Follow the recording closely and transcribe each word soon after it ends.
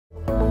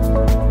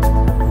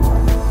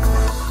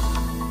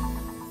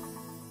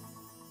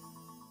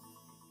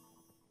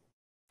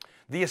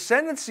The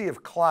ascendancy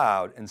of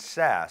cloud and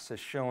SaaS has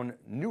shown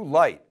new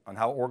light on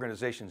how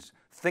organizations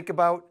think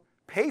about,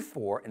 pay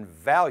for, and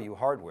value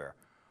hardware.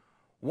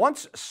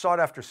 Once sought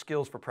after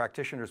skills for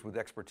practitioners with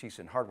expertise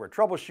in hardware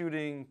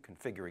troubleshooting,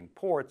 configuring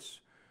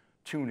ports,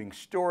 tuning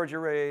storage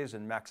arrays,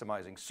 and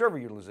maximizing server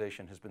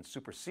utilization has been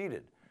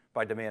superseded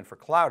by demand for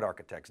cloud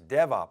architects,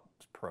 DevOps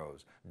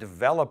pros,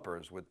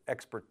 developers with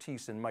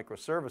expertise in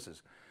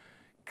microservices,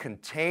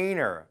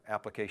 container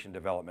application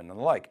development, and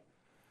the like.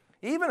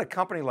 Even a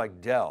company like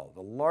Dell,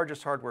 the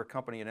largest hardware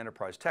company in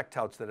enterprise tech,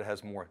 touts that it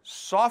has more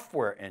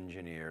software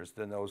engineers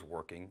than those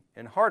working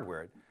in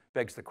hardware. It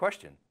begs the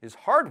question, is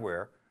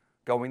hardware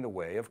going the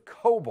way of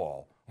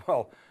COBOL?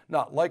 Well,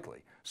 not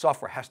likely.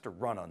 Software has to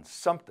run on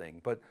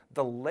something, but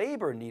the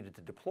labor needed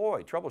to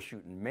deploy,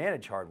 troubleshoot, and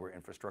manage hardware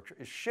infrastructure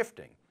is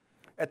shifting.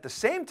 At the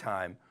same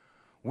time,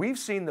 we've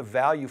seen the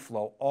value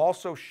flow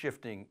also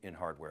shifting in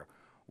hardware.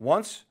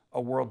 Once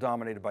a world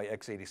dominated by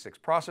x86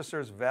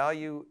 processors,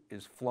 value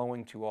is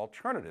flowing to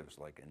alternatives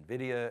like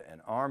NVIDIA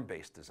and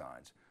ARM-based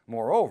designs.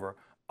 Moreover,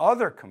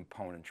 other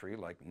componentry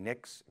like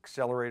NICs,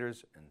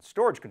 accelerators, and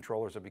storage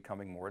controllers are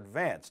becoming more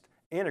advanced,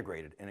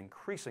 integrated, and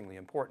increasingly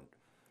important.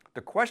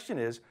 The question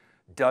is,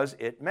 does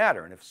it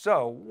matter? And if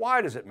so,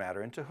 why does it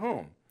matter and to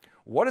whom?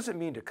 What does it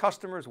mean to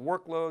customers,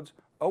 workloads,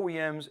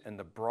 OEMs, and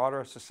the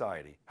broader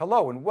society?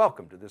 Hello and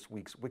welcome to this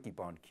week's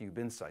Wikibon CUBE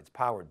Insights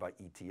powered by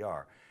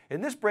ETR. In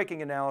this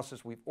breaking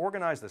analysis, we've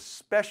organized a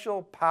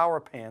special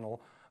power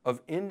panel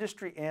of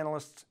industry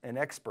analysts and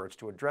experts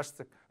to address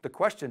the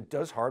question,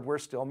 does hardware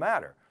still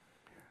matter?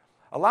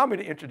 Allow me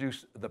to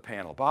introduce the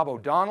panel. Bob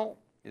O'Donnell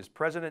is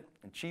President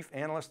and Chief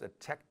Analyst at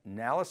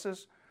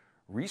Technalysis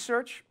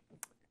Research.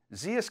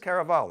 Zeus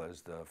Caravala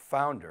is the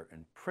founder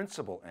and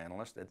principal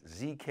analyst at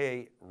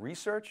ZK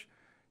Research.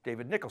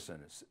 David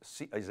Nicholson is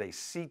a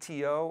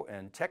CTO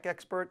and tech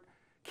expert.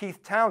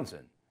 Keith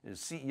Townsend is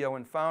CEO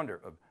and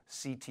founder of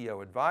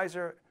CTO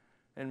Advisor.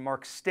 And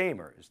Mark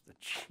Stamer is the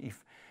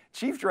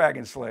Chief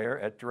Dragon Slayer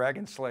at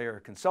Dragon Slayer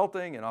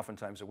Consulting and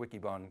oftentimes a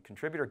Wikibon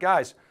contributor.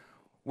 Guys,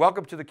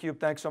 welcome to theCUBE.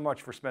 Thanks so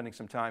much for spending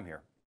some time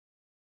here.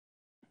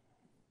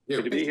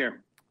 Good to be here.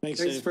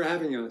 Thanks for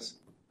having us.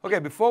 Okay,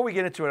 before we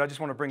get into it, I just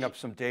want to bring up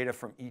some data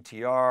from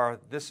ETR.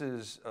 This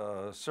is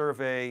a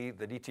survey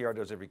that ETR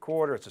does every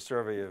quarter. It's a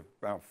survey of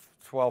around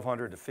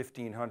 1,200 to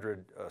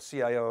 1,500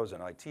 CIOs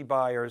and IT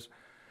buyers.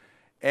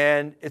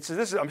 And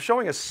I'm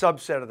showing a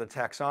subset of the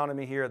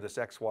taxonomy here, this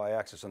XY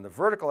axis. And the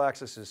vertical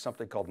axis is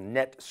something called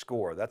net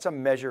score. That's a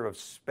measure of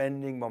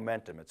spending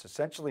momentum. It's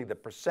essentially the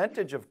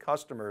percentage of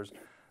customers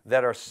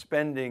that are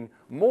spending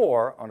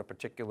more on a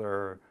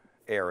particular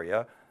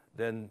area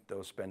than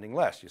those spending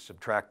less. You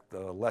subtract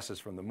the lesses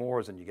from the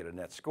mores and you get a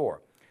net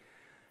score.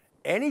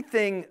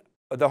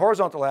 The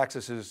horizontal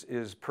axis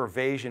is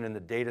pervasion in the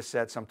data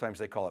set. Sometimes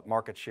they call it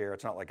market share.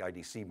 It's not like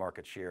IDC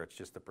market share. It's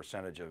just the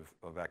percentage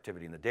of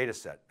activity in the data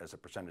set as a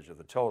percentage of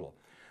the total.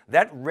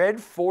 That red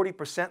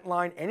 40%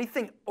 line,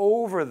 anything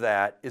over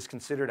that is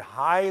considered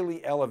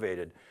highly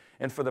elevated.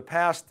 And for the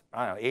past,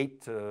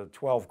 8 to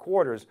 12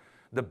 quarters,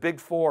 the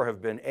big four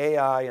have been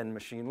AI and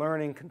machine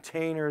learning,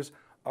 containers,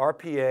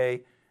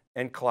 RPA,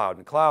 and cloud.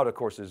 And cloud, of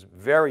course, is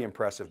very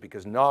impressive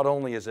because not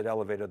only is it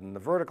elevated in the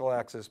vertical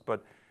axis,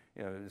 but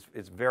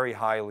it's very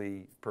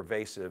highly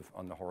pervasive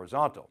on the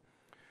horizontal.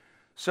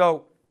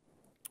 So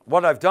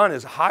what I've done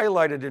is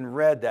highlighted in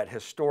red that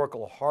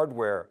historical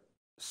hardware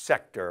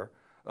sector,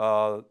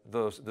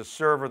 the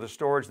server, the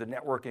storage, the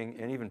networking,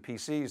 and even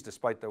PCs,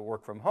 despite the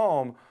work from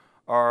home,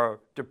 are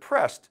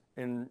depressed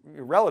in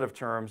relative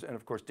terms, and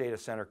of course, data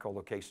center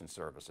colocation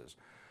services.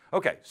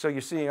 Okay, so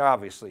you're seeing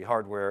obviously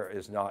hardware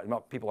is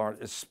people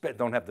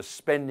don't have the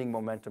spending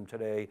momentum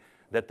today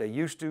that they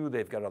used to.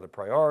 They've got other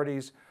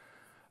priorities,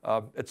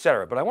 et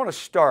cetera. But I want to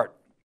start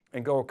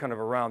and go kind of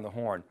around the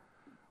horn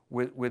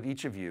with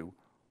each of you.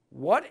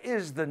 What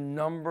is the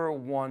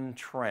 #1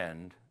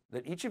 trend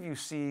that each of you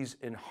sees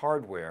in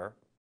hardware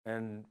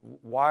and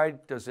why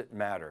does it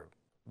matter?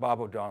 Bob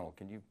O'Donnell,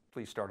 can you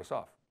please start us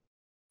off?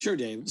 Sure,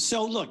 Dave.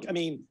 So look,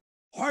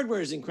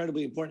 hardware is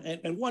incredibly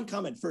important. And one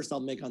comment first I'll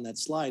make on that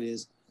slide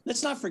is,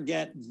 let's not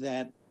forget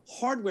that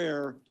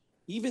hardware,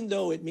 even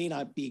though it may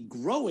not be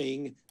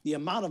growing, the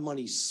amount of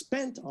money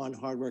spent on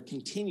hardware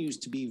continues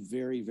to be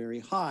very, very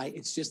high.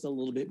 It's just a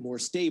little bit more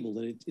stable.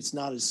 It's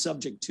not as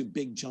subject to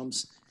big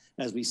jumps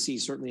as we see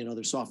certainly in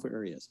other software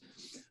areas.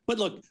 But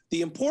look,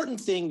 the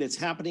important thing that's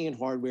happening in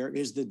hardware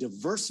is the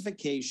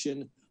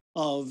diversification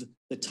of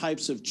the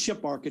types of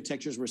chip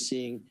architectures we're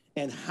seeing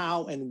and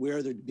how and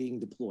where they're being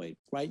deployed,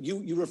 right?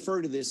 You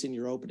refer to this in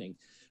your opening.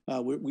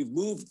 We've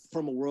moved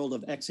from a world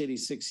of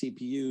x86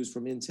 CPUs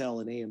from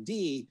Intel and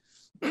AMD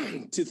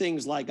to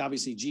things like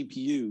obviously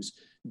GPUs,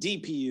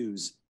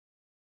 DPUs.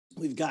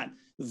 We've got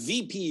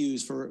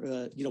VPUs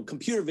for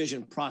computer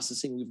vision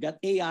processing. We've got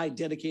AI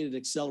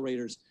dedicated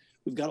accelerators.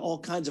 We've got all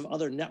kinds of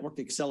other network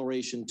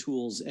acceleration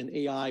tools and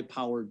AI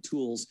powered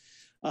tools.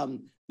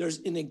 There's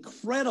an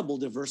incredible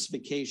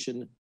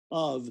diversification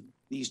of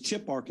these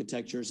chip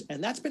architectures,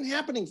 and that's been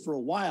happening for a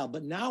while,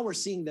 but now we're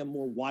seeing them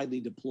more widely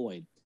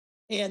deployed.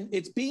 And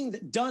it's being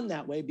done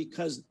that way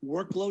because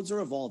workloads are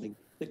evolving.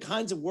 The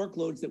kinds of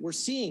workloads that we're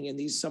seeing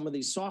in some of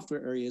these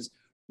software areas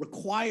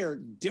require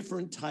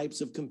different types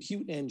of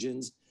compute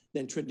engines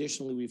than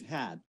traditionally we've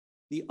had.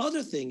 The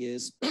other thing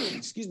is,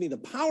 excuse me, the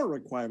power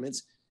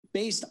requirements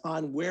based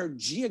on where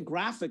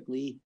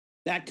geographically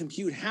that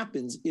compute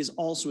happens is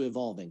also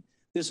evolving.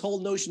 This whole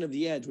notion of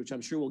the edge, which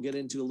I'm sure we'll get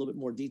into a little bit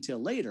more detail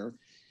later,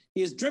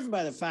 is driven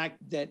by the fact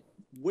that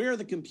where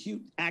the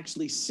compute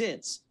actually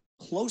sits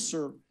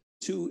closer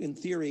to, in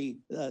theory,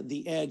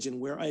 the edge and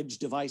where edge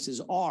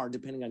devices are,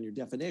 depending on your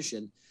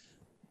definition,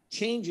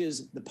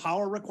 changes the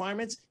power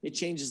requirements. It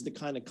changes the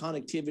kind of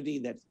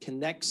connectivity that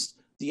connects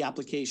the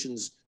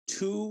applications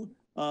to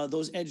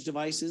those edge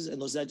devices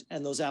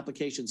and those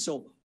applications.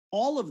 So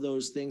all of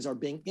those things are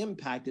being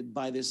impacted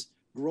by this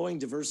growing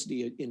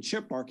diversity in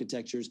chip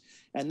architectures.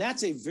 And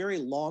that's a very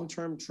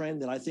long-term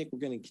trend that I think we're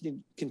going to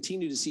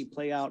continue to see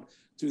play out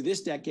through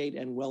this decade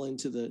and well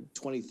into the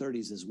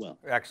 2030s as well.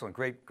 Excellent,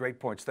 great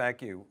points.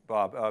 Thank you,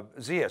 Bob.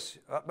 Zeus,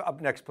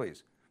 up next,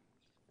 please.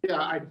 Yeah,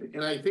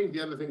 I think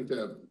the other thing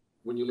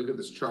when you look at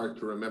this chart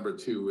to remember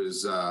too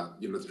is,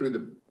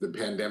 through the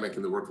pandemic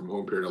and the work from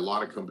home period, a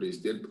lot of companies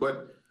did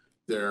put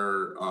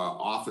their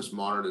office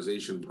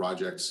modernization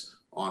projects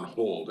on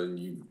hold. And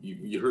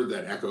you heard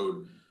that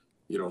echoed,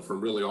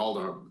 from really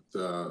all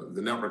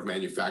the network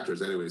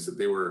manufacturers anyways, that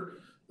they were,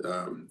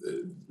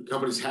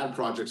 companies had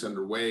projects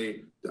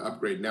underway to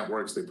upgrade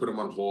networks. They put them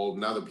on hold.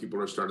 Now that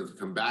people are starting to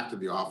come back to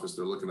the office,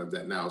 they're looking at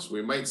that now. So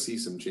we might see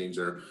some change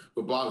there.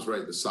 But Bob's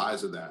right, the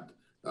size of that,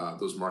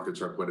 those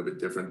markets are quite a bit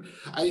different.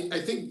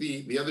 I think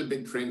the other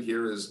big trend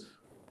here is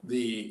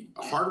the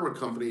hardware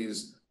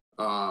companies,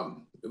 at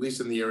least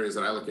in the areas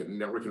that I look at in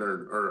networking,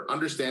 are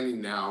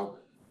understanding now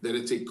that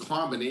it's a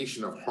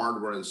combination of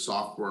hardware and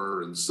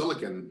software and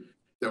silicon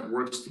that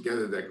works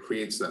together that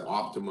creates that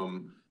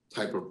optimum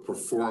type of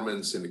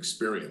performance and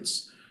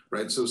experience,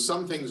 right? So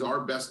some things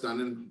are best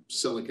done in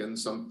silicon,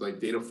 some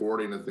like data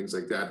forwarding and things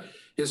like that.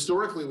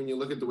 Historically, when you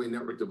look at the way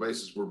network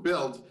devices were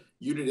built,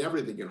 you did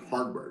everything in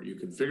hardware. You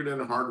configured it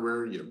in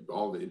hardware, it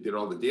did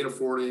all the data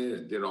forwarding,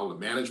 it did all the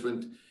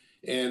management,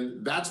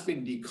 and that's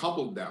been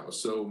decoupled now.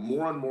 So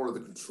more and more of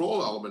the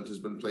control element has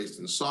been placed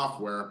in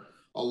software.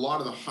 A lot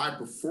of the high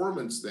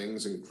performance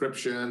things,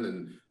 encryption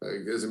and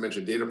as I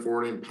mentioned, data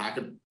forwarding,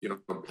 packet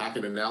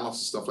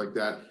analysis, stuff like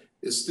that,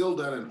 is still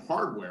done in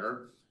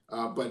hardware,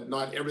 but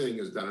not everything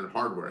is done in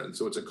hardware. And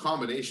so it's a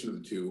combination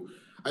of the two.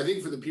 I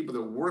think for the people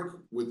that work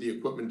with the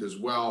equipment as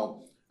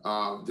well,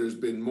 there's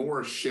been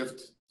more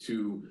shift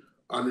to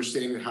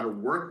understanding how to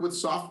work with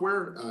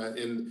software.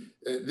 And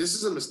this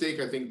is a mistake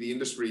I think the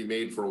industry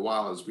made for a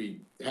while, as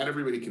we had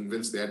everybody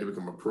convinced they had to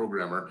become a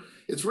programmer.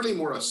 It's really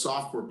more a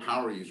software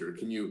power user.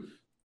 Can you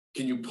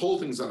pull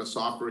things out of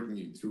software? Can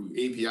you through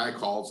API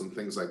calls and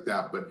things like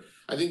that? But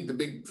I think the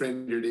big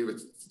trend here, David,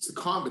 it's a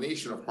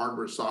combination of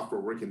hardware, software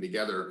working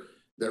together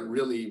that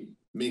really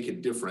make a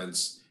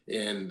difference.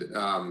 And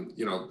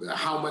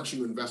how much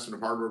you invest in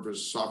hardware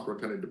versus software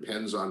kind of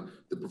depends on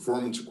the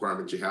performance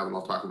requirements you have, and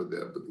I'll talk about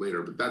that a bit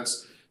later. But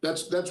that's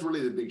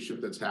really the big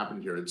shift that's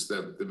happened here. It's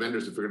the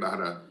vendors have figured out how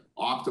to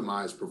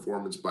optimize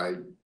performance by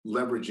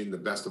leveraging the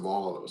best of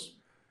all of those.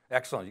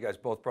 Excellent. You guys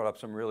both brought up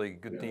some really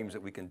good themes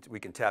that we can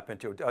tap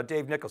into.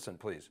 Dave Nicholson,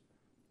 please.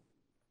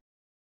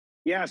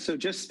 Yeah. So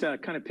just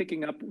kind of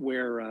picking up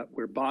where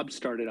Bob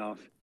started off.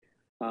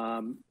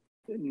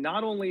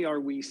 Not only are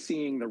we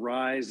seeing the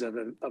rise of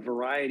a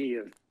variety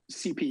of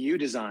CPU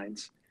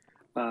designs,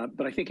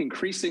 but I think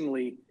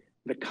increasingly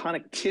the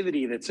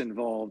connectivity that's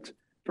involved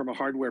from a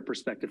hardware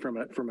perspective, from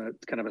a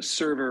kind of a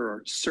server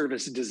or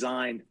service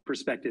design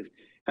perspective,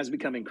 has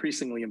become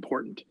increasingly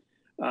important.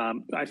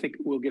 I think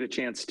we'll get a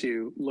chance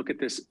to look at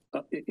this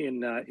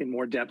in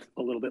more depth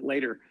a little bit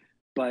later.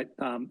 But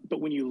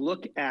when you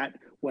look at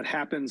what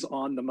happens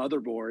on the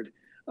motherboard,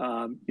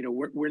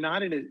 we're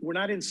not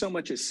in so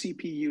much a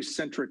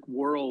CPU-centric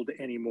world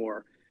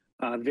anymore.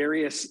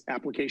 Various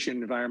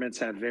application environments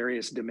have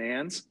various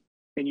demands,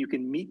 and you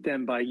can meet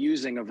them by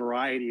using a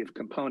variety of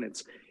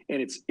components. And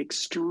it's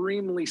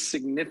extremely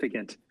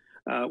significant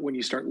when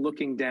you start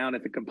looking down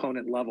at the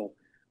component level.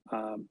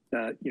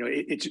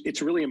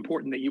 It's really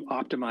important that you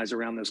optimize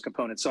around those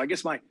components. So I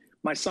guess my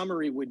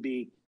summary would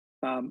be,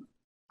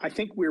 I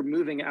think we're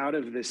moving out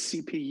of the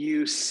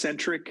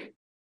CPU-centric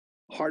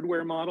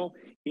hardware model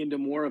into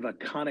more of a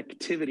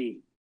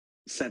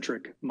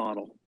connectivity-centric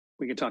model.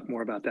 We can talk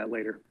more about that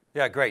later.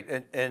 Yeah, great,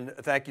 and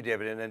thank you,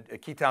 David. And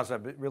Keith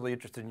Townsend, I'm really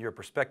interested in your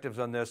perspectives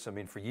on this. I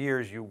mean, for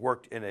years you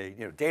worked in a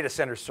data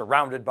center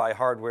surrounded by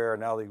hardware,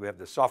 and now that we have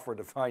the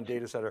software-defined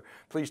data center.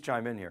 Please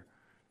chime in here.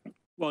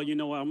 Well,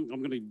 I'm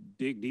going to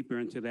dig deeper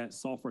into that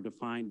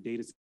software-defined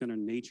data center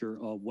nature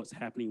of what's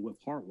happening with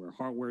hardware.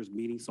 Hardware is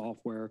meeting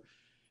software.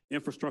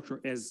 Infrastructure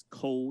as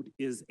code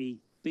is a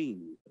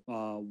thing.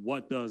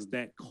 What does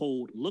that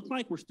code look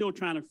like? We're still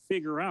trying to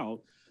figure out,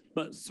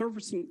 but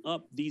surfacing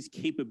up these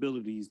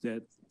capabilities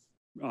that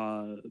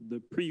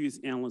the previous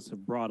analysts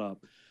have brought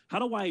up, how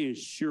do I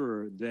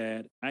ensure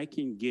that I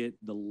can get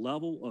the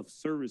level of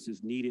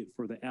services needed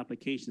for the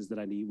applications that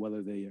I need,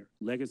 whether they are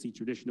legacy,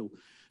 traditional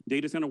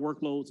data center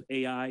workloads,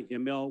 AI,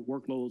 ML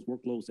workloads,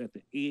 workloads at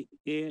the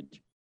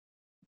edge?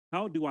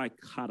 How do I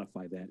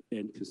codify that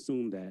and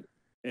consume that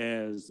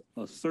as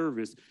a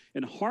service?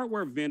 And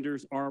hardware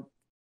vendors are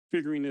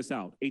figuring this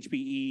out.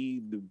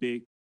 HPE, the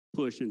big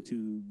push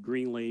into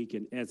GreenLake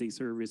and as a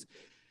service.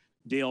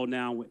 Dell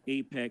now with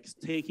Apex,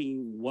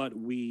 taking what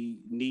we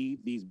need,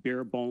 these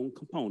bare bone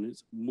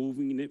components,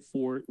 moving it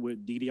forward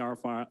with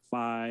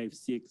DDR5,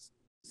 6,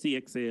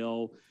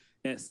 CXL,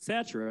 et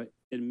cetera,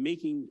 and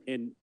making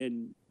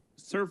and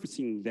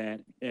surfacing that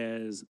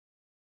as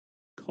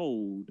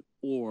code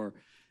or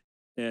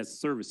as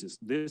services.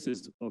 This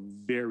is a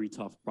very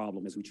tough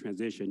problem as we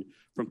transition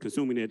from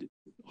consuming it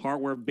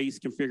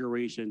hardware-based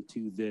configuration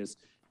to this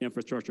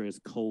infrastructure as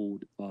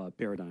code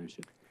paradigm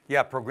shift.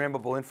 Yeah,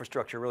 programmable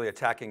infrastructure, really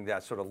attacking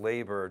that sort of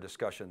labor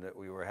discussion that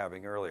we were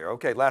having earlier.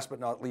 Okay, last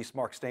but not least,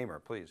 Mark Stamer,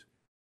 please.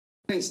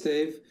 Thanks,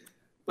 Dave.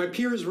 My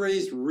peers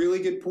raised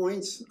really good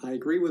points. I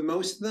agree with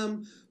most of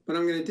them, but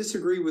I'm going to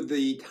disagree with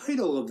the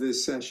title of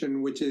this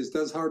session, which is,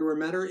 does hardware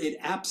matter? It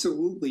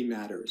absolutely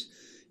matters.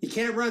 You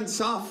can't run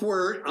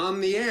software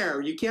on the air.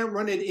 You can't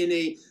run it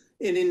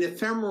in an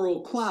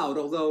ephemeral cloud,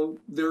 although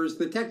there's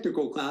the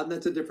technical cloud, and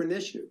that's a different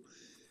issue.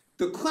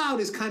 The cloud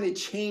has kind of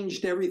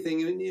changed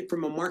everything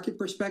from a market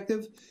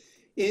perspective.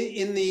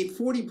 In the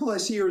 40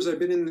 plus years I've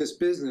been in this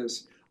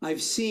business,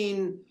 I've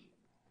seen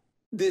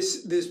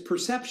this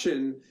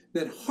perception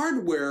that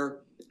hardware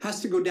has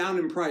to go down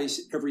in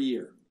price every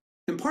year.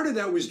 And part of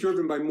that was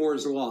driven by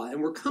Moore's Law.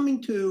 And we're coming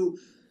to,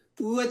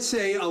 let's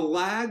say, a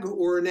lag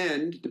or an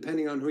end,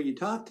 depending on who you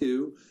talk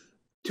to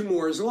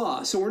Moore's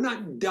Law. So we're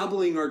not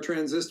doubling our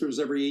transistors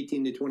every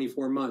 18 to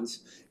 24 months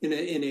in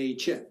a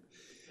chip.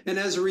 And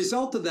as a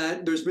result of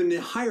that, there's been a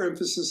higher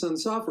emphasis on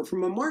software.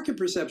 From a market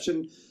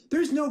perception,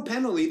 there's no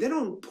penalty. They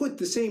don't put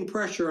the same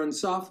pressure on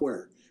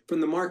software from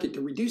the market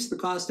to reduce the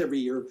cost every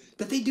year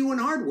that they do in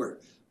hardware,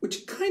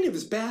 which kind of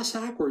is bass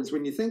backwards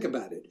when you think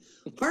about it.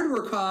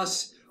 Hardware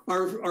costs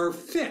are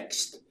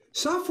fixed.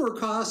 Software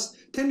costs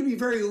tend to be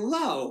very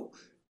low.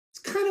 It's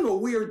kind of a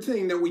weird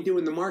thing that we do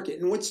in the market.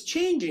 And what's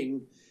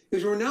changing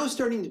is we're now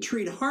starting to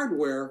treat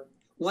hardware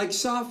like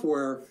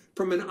software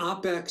from an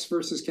OpEx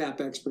versus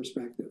CapEx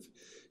perspective.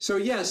 So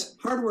yes,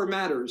 hardware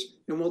matters,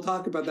 and we'll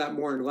talk about that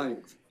more in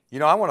length. You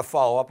know, I want to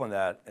follow up on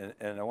that,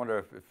 and I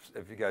wonder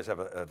if you guys have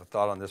a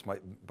thought on this.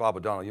 Bob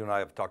O'Donnell, you and I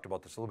have talked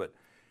about this a little bit.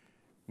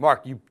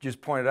 Mark, you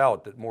just pointed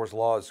out that Moore's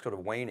Law is sort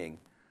of waning.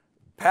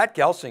 Pat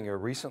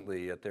Gelsinger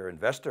recently at their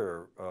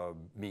investor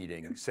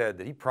meeting said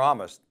that he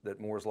promised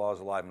that Moore's Law is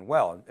alive and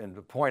well. And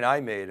the point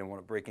I made in one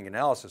of breaking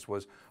analysis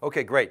was,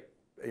 okay, great.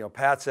 You know,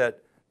 Pat said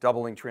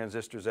doubling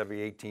transistors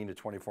every 18 to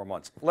 24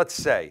 months. Let's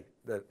say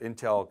that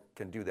Intel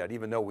can do that,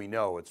 even though we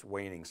know it's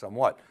waning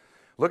somewhat.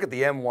 Look at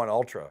the M1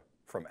 Ultra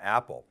from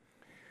Apple.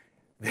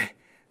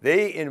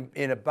 They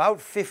in about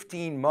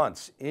 15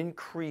 months,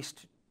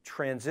 increased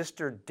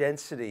transistor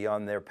density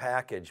on their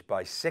package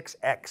by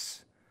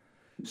 6x.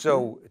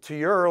 So to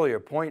your earlier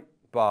point,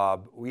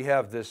 Bob, we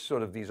have this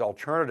sort of these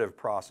alternative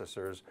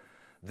processors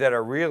that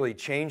are really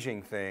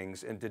changing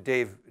things. And to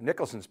Dave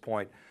Nicholson's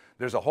point,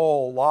 there's a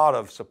whole lot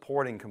of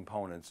supporting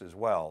components as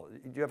well.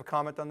 Do you have a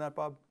comment on that,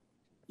 Bob?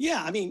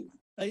 Yeah, I mean,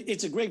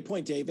 it's a great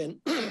point, Dave. And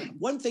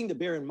one thing to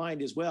bear in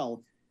mind as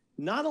well,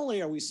 not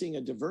only are we seeing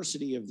a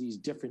diversity of these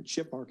different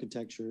chip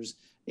architectures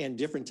and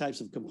different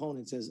types of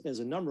components, as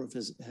a number of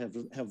us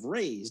have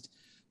raised,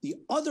 the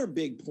other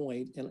big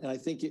point, and I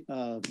think it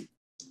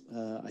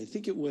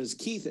was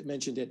Keith that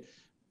mentioned it,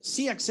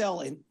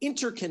 CXL and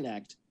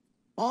interconnect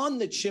on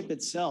the chip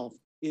itself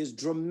is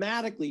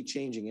dramatically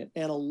changing it.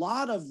 And a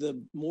lot of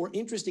the more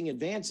interesting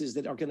advances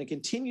that are going to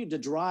continue to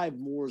drive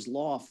Moore's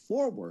Law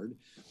forward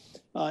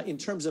in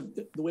terms of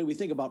the way we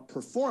think about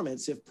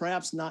performance, if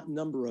perhaps not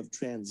number of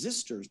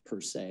transistors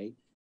per se,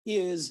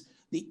 is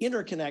the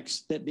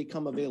interconnects that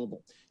become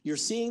available. You're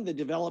seeing the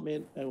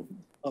development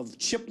of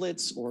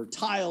chiplets or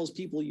tiles.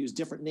 People use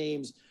different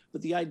names,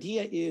 but the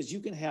idea is you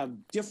can have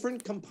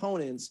different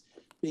components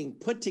being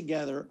put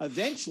together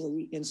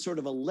eventually in sort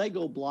of a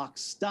Lego block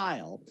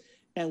style.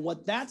 And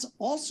what that's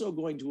also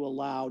going to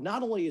allow,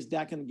 not only is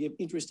that going to give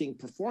interesting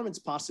performance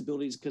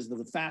possibilities because of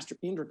the faster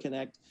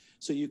interconnect,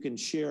 so you can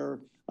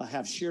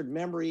have shared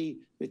memory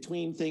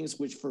between things,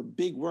 which for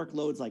big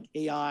workloads like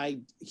AI,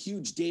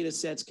 huge data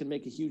sets can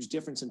make a huge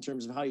difference in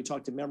terms of how you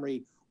talk to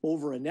memory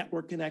over a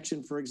network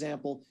connection, for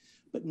example.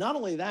 But not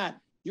only that,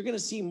 you're going to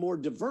see more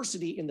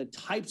diversity in the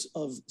types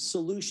of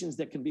solutions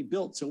that can be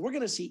built. So we're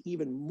going to see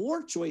even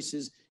more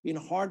choices in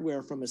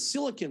hardware from a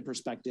silicon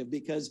perspective,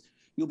 because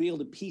you'll be able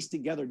to piece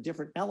together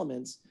different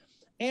elements.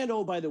 And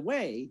oh, by the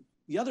way,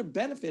 the other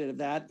benefit of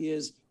that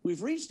is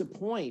we've reached a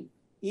point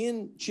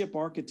in chip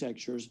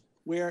architectures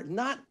where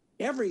not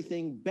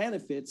everything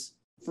benefits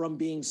from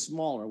being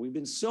smaller. We've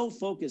been so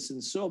focused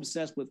and so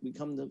obsessed with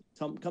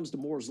comes to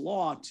Moore's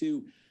Law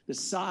to the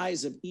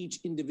size of each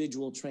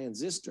individual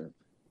transistor.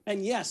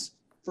 And yes,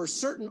 for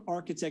certain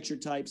architecture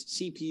types,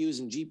 CPUs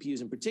and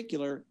GPUs in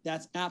particular,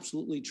 that's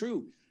absolutely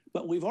true.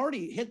 But we've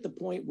already hit the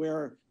point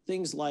where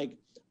things like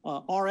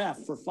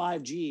RF for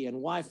 5G and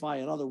Wi-Fi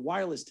and other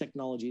wireless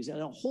technologies and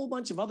a whole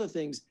bunch of other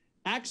things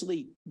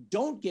actually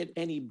don't get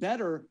any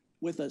better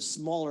with a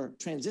smaller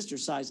transistor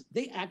size.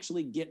 They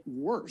actually get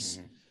worse.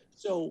 Mm-hmm.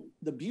 So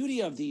the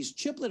beauty of these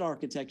chiplet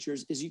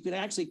architectures is you can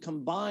actually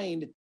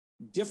combine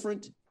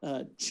different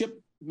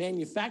chip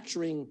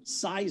manufacturing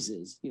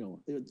sizes. You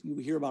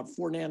hear about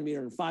 4 nanometer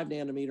and 5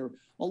 nanometer,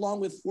 along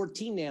with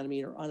 14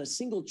 nanometer on a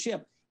single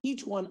chip,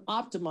 each one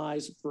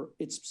optimized for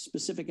its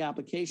specific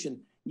application,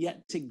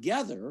 yet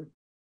together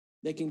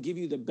they can give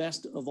you the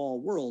best of all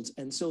worlds.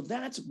 And so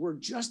we're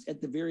just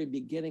at the very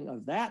beginning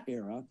of that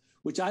era,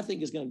 which I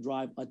think is going to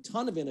drive a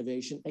ton of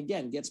innovation.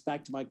 Again, gets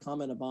back to my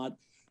comment about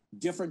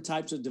different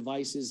types of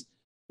devices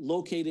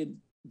located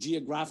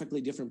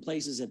geographically different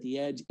places at the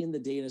edge, in the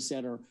data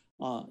center,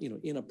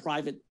 in a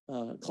private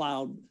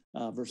cloud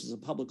versus a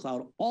public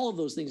cloud. All of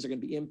those things are going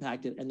to be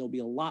impacted, and there'll be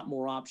a lot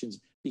more options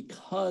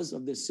because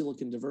of this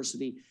silicon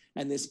diversity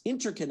and this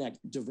interconnect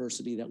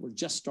diversity that we're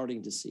just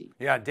starting to see.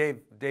 Yeah,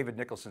 David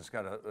Nicholson's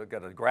got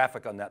a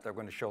graphic on that we're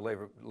going to show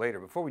later.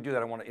 Before we do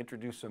that, I want to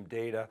introduce some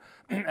data.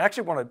 I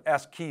actually want to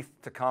ask Keith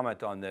to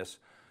comment on this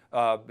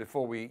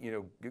before we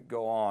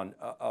go on.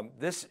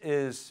 This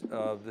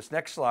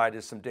next slide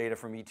is some data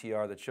from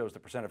ETR that shows the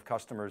percent of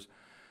customers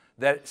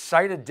that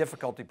cited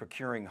difficulty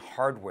procuring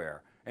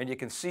hardware. And you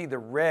can see the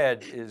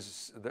red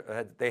is,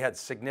 they had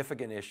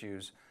significant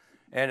issues,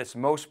 and it's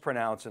most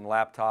pronounced in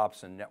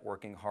laptops and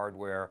networking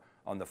hardware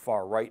on the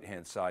far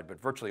right-hand side,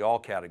 but virtually all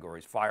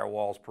categories,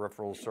 firewalls,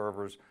 peripherals,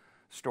 servers,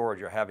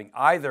 storage, are having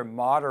either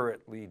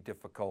moderately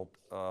difficult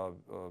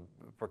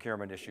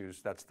procurement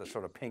issues, that's the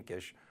sort of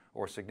pinkish,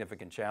 or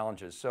significant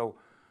challenges. So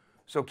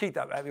Keith,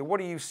 I mean, what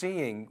are you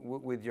seeing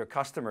with your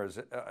customers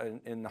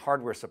in the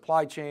hardware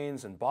supply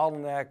chains and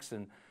bottlenecks?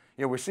 And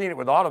we're seeing it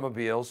with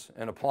automobiles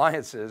and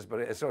appliances,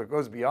 but so it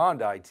goes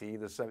beyond IT,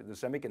 the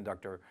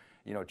semiconductor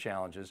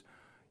challenges.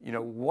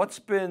 What's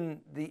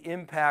been the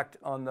impact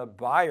on the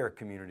buyer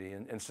community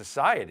and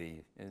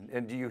society?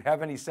 And do you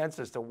have any sense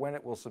as to when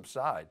it will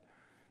subside?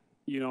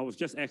 I was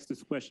just asked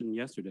this question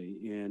yesterday,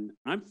 and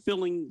I'm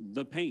feeling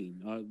the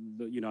pain.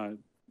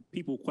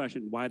 People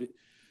question why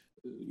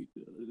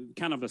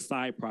kind of a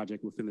side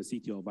project within the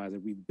CTO advisor,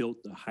 we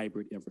built the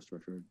hybrid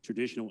infrastructure,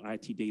 traditional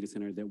IT data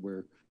center that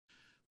we're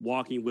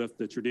walking with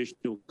the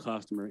traditional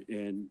customer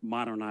and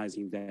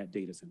modernizing that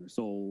data center.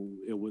 So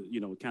it was,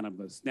 kind of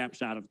a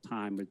snapshot of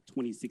time of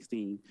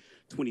 2016,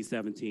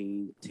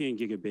 2017, 10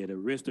 gigabit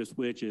Arista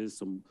switches,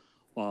 some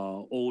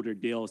older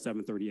Dell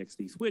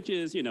 730XD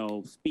switches,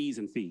 speeds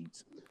and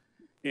feeds.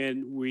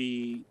 And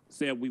we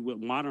said we would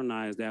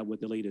modernize that with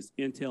the latest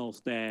Intel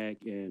stack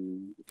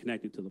and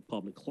connect it to the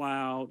public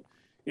cloud.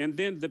 And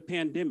then the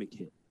pandemic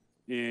hit.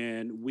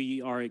 And we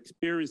are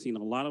experiencing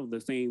a lot of the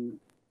same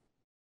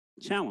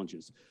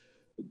challenges.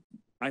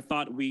 I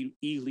thought we'd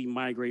easily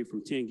migrate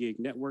from 10 gig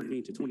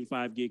networking to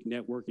 25 gig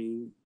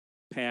networking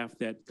path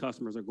that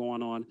customers are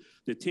going on.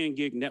 The 10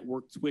 gig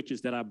network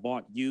switches that I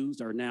bought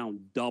used are now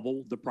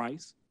double the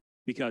price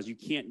because you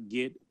can't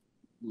get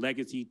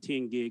legacy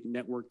 10 gig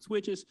network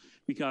switches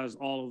because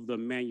all of the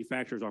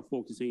manufacturers are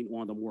focusing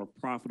on the more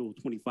profitable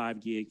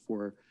 25 gig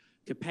for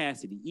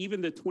capacity.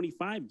 Even the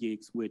 25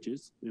 gig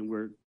switches, and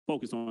we're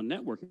focused on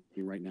networking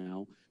right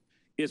now,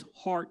 is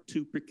hard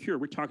to procure.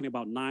 We're talking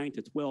about 9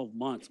 to 12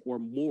 months or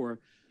more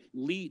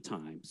lead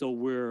time. So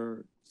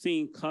we're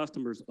seeing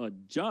customers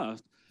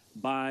adjust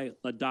by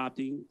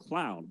adopting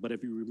cloud. But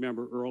if you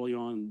remember early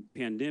on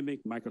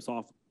pandemic,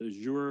 Microsoft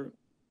Azure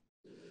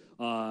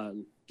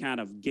kind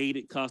of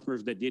gated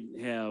customers that didn't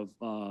have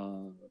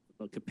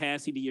a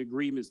capacity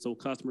agreement. So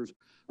customers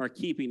are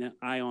keeping an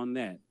eye on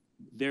that.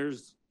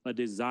 There's a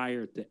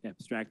desire to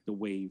abstract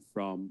away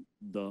from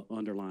the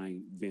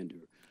underlying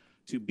vendor,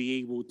 to be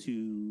able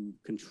to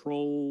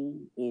control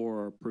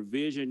or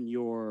provision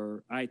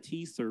your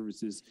IT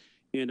services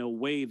in a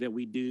way that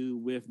we do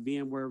with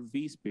VMware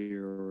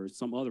vSphere or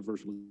some other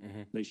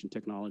virtualization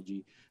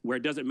technology, where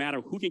it doesn't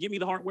matter who can get me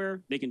the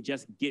hardware, they can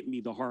just get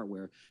me the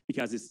hardware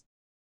because it's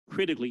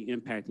critically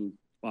impacting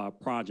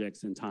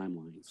projects and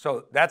timelines.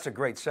 So that's a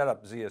great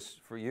setup, Zeus,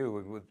 for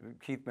you.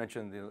 Keith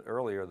mentioned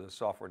earlier the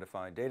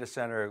software-defined data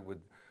center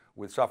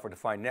with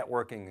software-defined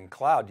networking and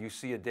cloud. Do you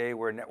see a day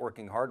where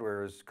networking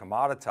hardware is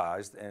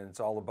commoditized and it's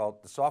all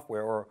about the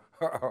software, or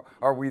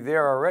are we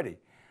there already?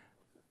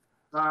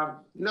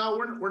 No,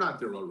 we're not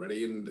there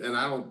already, and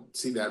I don't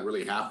see that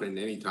really happening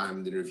anytime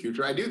in the near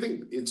future. I do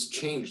think it's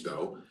changed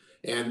though,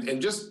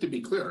 and just to be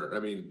clear, I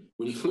mean,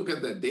 when you look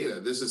at that data,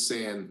 this is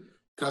saying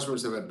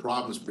customers have had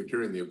problems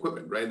procuring the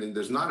equipment, right? And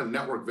there's not a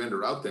network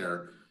vendor out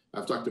there.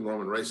 I've talked to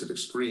Norman Rice at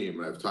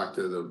Extreme. I've talked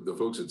to the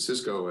folks at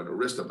Cisco and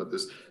Arista about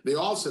this. They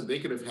all said they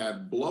could have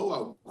had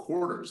blowout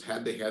quarters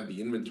had they had the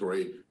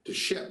inventory to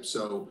ship.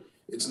 So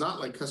it's not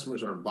like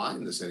customers aren't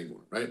buying this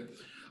anymore, right?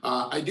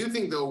 I do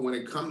think though, when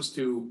it comes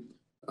to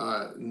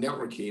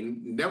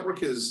networking,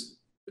 network is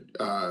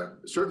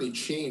certainly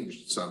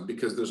changed some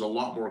because there's a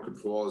lot more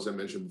control, as I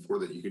mentioned before,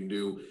 that you can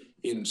do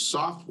in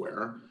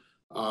software.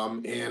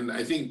 And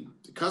I think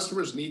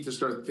customers need to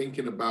start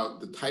thinking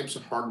about the types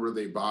of hardware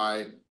they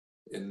buy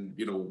and,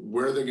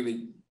 where they're going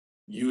to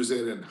use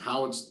it and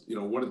how it's,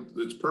 what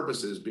its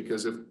purpose is.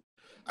 Because if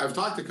I've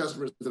talked to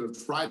customers that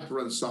have tried to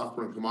run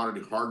software and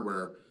commodity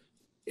hardware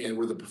and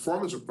where the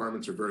performance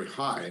requirements are very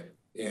high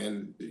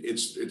and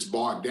it's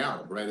bogged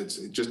down, right?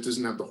 It just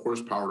doesn't have the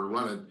horsepower to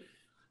run it.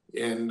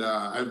 And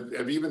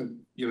I've even,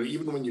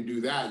 even when you do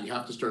that, you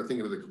have to start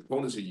thinking of the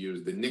components you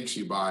use, the NICs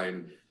you buy.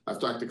 And I've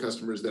talked to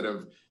customers that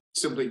have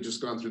simply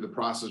just gone through the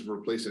process of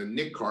replacing a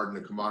NIC card in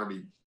a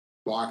commodity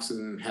box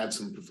and had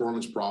some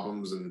performance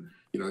problems and,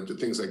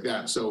 things like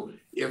that. So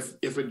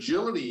if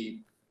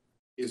agility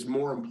is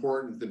more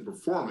important than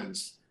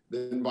performance,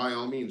 then by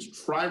all means,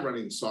 try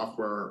running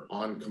software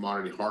on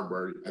commodity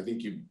hardware. I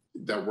think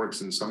that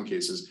works in some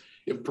cases.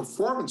 If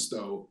performance,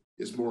 though,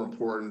 is more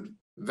important,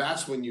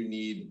 that's when you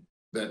need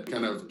that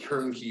kind of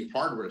turnkey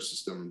hardware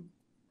system.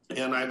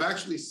 And I've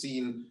actually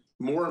seen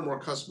more and more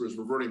customers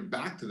reverting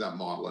back to that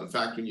model. In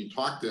fact, when you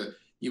talk to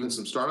even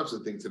some startups,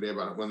 I think today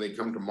about it, when they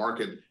come to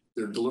market,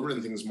 they're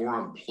delivering things more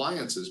on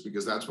appliances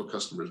because that's what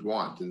customers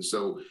want. And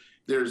so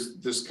there's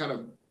this kind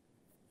of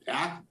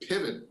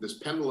pivot, this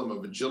pendulum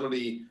of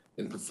agility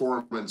and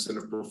performance. And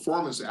if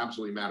performance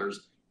absolutely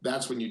matters,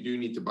 that's when you do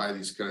need to buy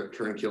these kind of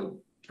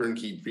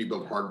turnkey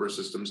pre-built hardware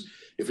systems.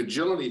 If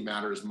agility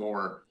matters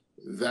more,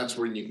 that's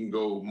when you can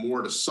go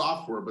more to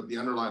software, but the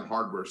underlying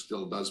hardware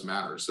still does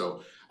matter.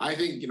 So I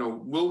think,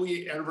 will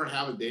we ever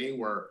have a day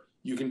where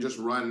you can just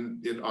run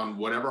it on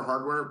whatever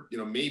hardware?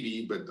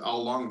 Maybe, but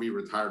I'll long be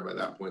retired by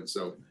that point.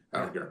 So I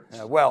don't care.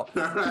 Well,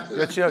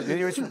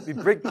 you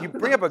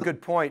bring up a good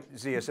point,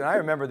 Zeus. And I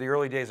remember the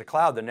early days of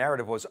cloud, the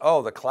narrative was,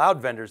 oh, the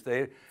cloud vendors,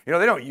 they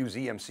don't use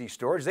EMC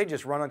storage. They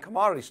just run on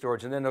commodity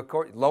storage. And then of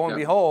course, lo and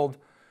behold,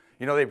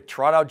 they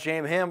trot out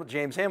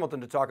James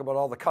Hamilton to talk about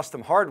all the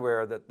custom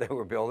hardware that they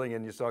were building,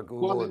 and you saw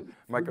Google and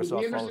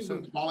Microsoft follow suit.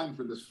 We've been calling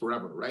for this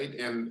forever, right?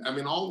 And I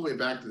mean, all the way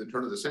back to the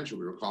turn of the century,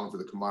 we were calling for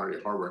the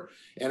commodity hardware,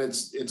 and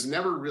it's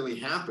never really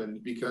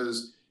happened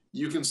because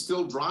you can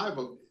still drive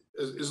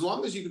as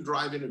long as you can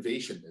drive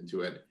innovation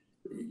into it.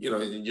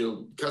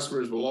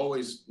 Customers will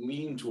always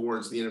lean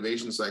towards the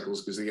innovation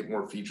cycles because they get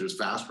more features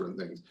faster and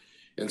things.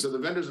 And so the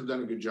vendors have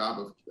done a good job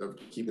of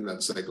keeping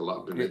that cycle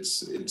up, and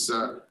it's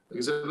like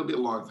I said, it'll be a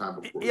long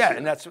time before. Yeah,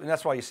 and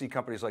that's why you see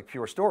companies like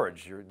Pure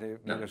Storage.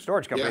 The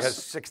storage company has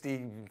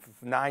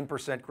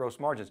 69% gross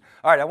margins.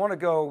 All right, I want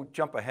to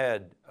jump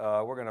ahead.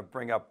 We're going to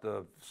bring up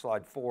the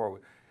slide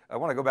 4. I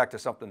want to go back to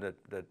something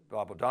that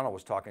Bob O'Donnell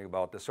was talking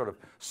about, the sort of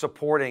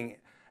supporting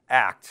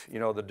act,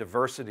 the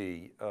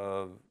diversity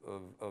of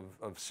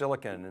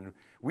silicon, and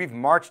we've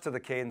marched to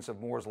the cadence of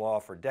Moore's Law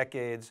for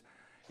decades.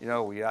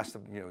 We asked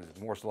them,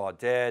 is Moore's Law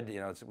dead?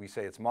 We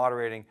say it's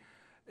moderating.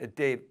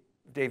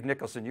 Dave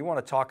Nicholson, you want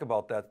to talk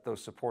about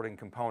those supporting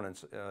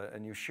components,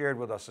 and you shared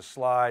with us a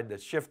slide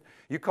that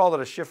you called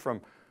it a shift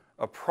from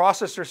a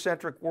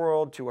processor-centric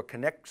world to a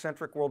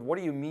connect-centric world. What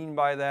do you mean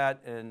by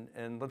that?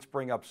 And let's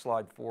bring up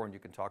slide 4 and you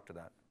can talk to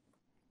that.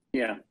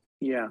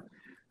 Yeah.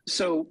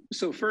 So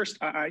first,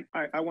 I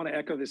want to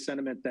echo this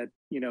sentiment that,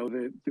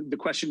 the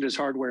question, does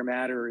hardware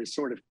matter, is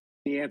sort of,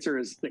 the answer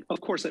is, of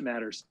course it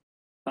matters.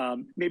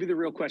 Maybe the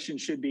real question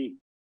should be,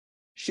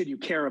 should you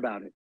care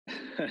about it?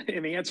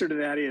 And the answer to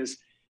that is,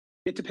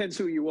 it depends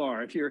who you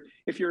are. If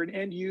you're an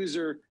end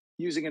user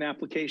using an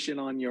application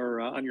on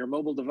your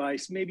mobile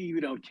device, maybe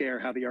you don't care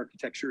how the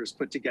architecture is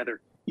put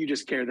together. You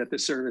just care that the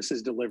service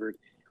is delivered.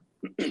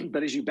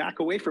 But as you back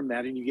away from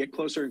that and you get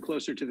closer and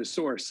closer to the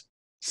source,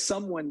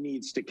 someone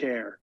needs to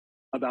care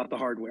about the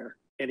hardware,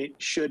 and it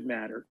should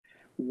matter.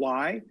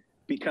 Why?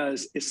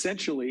 Because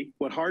essentially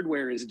what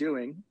hardware is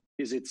doing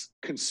is it's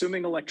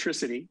consuming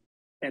electricity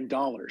and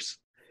dollars.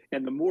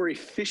 And the more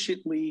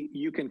efficiently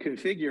you can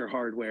configure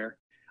hardware,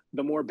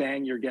 the more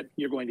bang you're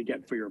going to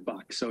get for your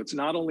buck. So it's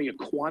not only a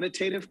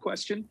quantitative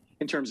question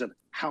in terms of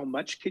how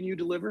much can you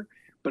deliver,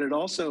 but it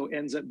also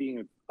ends up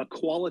being a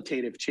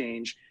qualitative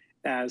change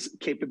as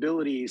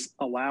capabilities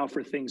allow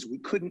for things we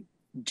couldn't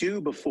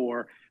do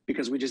before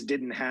because we just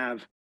didn't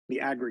have the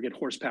aggregate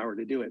horsepower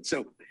to do it.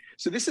 So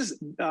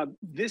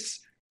this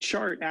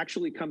chart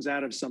actually comes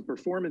out of some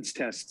performance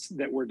tests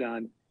that were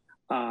done.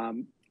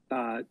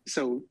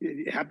 So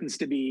it happens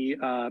to be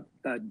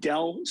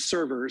Dell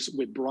servers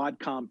with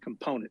Broadcom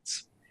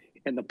components.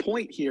 And the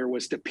point here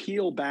was to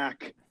peel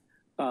back,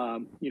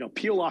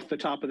 peel off the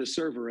top of the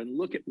server and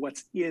look at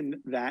what's in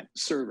that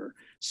server,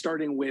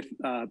 starting with,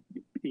 the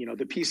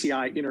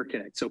PCI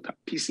interconnect. So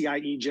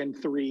PCIe Gen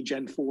 3,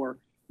 Gen 4,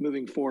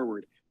 moving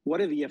forward. What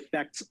are the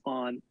effects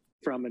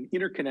from an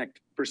interconnect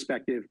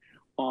perspective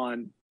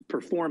on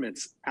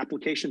performance,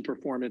 application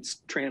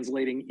performance,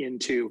 translating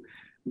into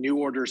new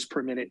orders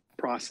per minute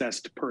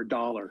processed per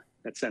dollar,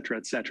 et cetera,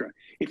 et cetera.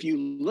 If you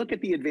look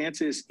at the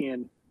advances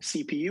in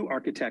CPU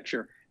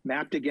architecture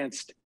mapped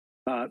against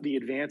the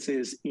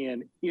advances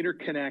in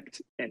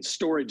interconnect and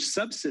storage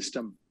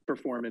subsystem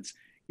performance,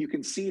 you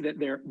can see that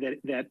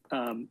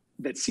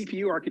that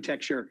CPU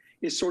architecture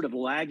is sort of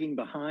lagging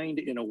behind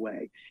in a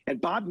way. And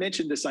Bob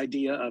mentioned this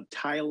idea of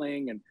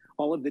tiling and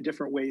all of the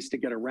different ways to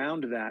get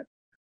around that.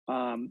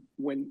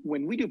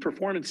 When we do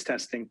performance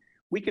testing,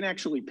 we can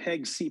actually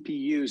peg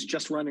CPUs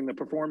just running the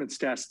performance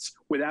tests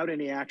without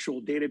any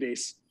actual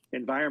database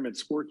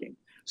environments working.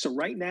 So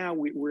right now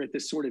we're at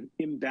this sort of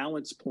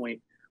imbalance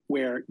point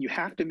where you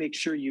have to make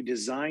sure you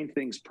design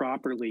things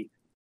properly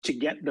to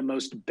get the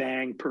most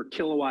bang per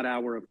kilowatt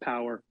hour of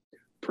power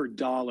per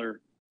dollar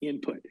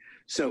input.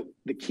 So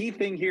the key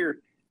thing here,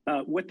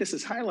 what this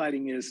is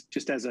highlighting is,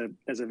 just as a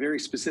very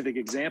specific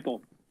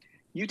example,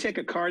 you take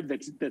a card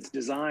that's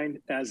designed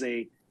as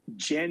a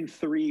Gen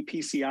 3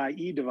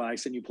 PCIe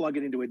device and you plug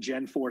it into a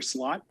Gen 4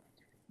 slot,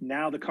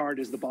 now the card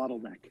is the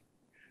bottleneck.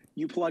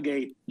 You plug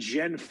a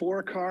Gen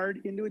 4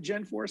 card into a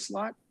Gen 4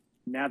 slot,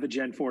 now the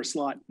Gen 4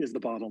 slot is the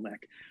bottleneck.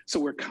 So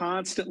we're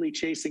constantly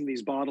chasing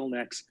these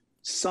bottlenecks.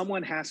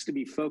 Someone has to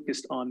be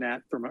focused on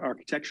that from an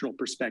architectural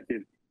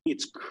perspective.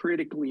 It's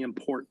critically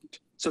important.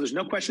 So there's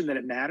no question that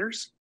it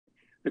matters.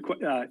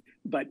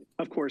 But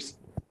of course,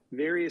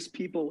 various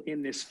people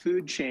in this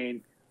food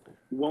chain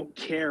won't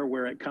care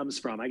where it comes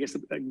from. I guess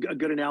a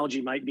good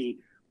analogy might be,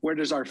 where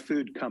does our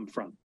food come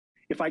from?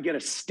 If I get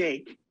a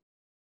steak,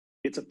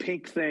 it's a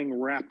pink thing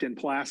wrapped in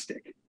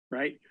plastic,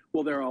 right?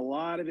 Well, there are a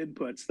lot of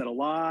inputs that a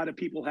lot of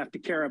people have to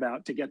care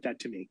about to get that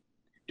to me.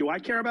 Do I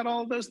care about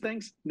all of those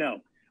things? No.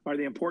 Are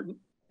they important?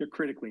 They're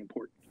critically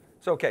important.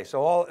 So, okay,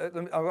 so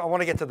I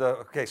want to get to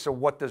okay, so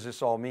what does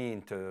this all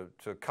mean to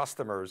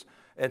customers?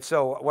 And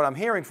so what I'm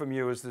hearing from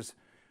you is this,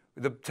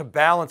 to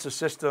balance a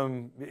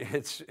system,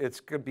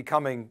 it's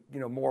becoming,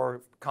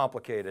 more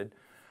complicated.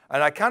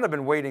 And I kind of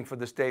been waiting for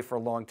this day for a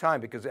long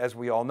time because, as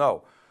we all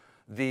know,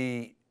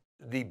 the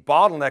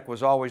bottleneck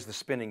was always the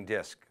spinning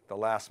disk, the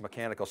last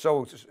mechanical.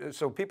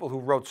 So people who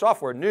wrote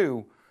software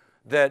knew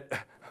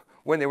that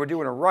when they were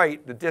doing it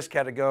right, the disk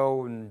had to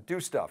go and do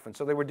stuff. And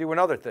so they were doing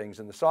other things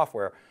in the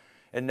software.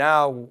 And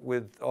now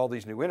with all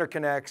these new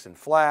interconnects and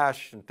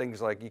flash and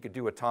things like, you could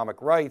do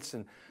atomic writes.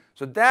 And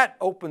so that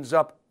opens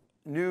up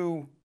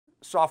new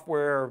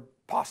software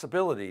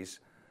possibilities,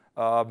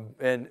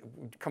 and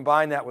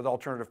combine that with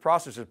alternative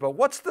processors. But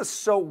what's the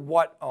so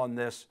what on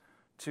this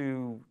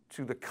to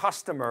the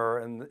customer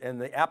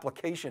and the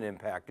application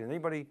impact? Did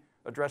anybody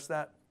address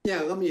that?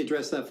 Yeah, let me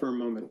address that for a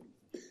moment.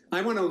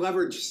 I want to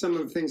leverage some of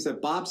the things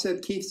that Bob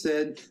said, Keith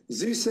said,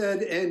 Zeus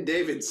said, and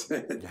David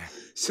said.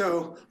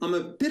 So I'm a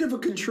bit of a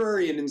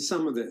contrarian in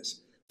some of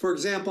this. For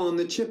example, on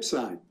the chip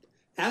side,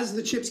 as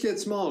the chips get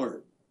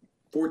smaller,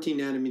 14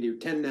 nanometer,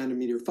 10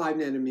 nanometer, 5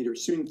 nanometer,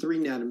 soon 3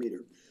 nanometer,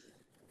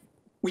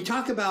 we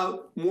talk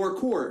about more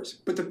cores.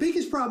 But the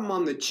biggest problem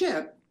on the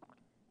chip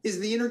is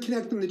the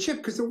interconnect on the chip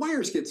because the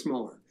wires get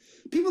smaller.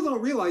 People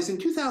don't realize in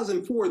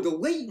 2004, the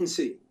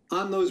latency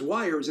on those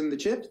wires in the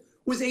chips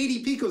was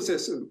 80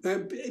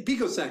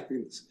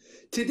 picoseconds.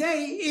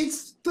 Today,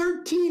 it's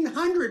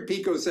 1,300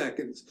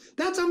 picoseconds.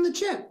 That's on the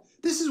chip.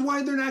 This is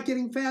why they're not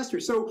getting faster.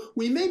 So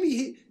we may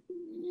be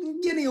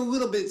getting a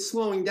little bit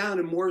slowing down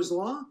in Moore's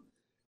Law,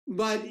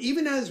 but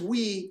even as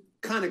we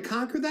kind of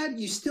conquer that,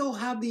 you still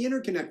have the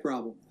interconnect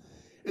problem.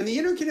 And the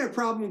interconnect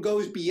problem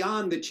goes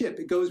beyond the chip.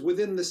 It goes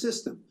within the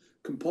system,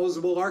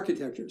 composable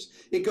architectures.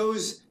 It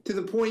goes to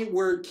the point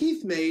where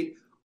Keith made,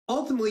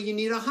 ultimately you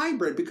need a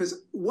hybrid,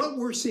 because what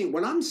we're seeing,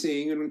 what I'm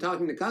seeing, and I'm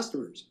talking to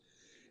customers,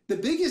 the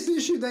biggest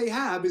issue they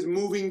have is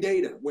moving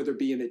data, whether it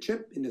be in a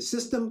chip, in a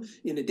system,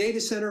 in a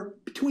data center,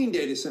 between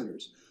data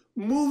centers.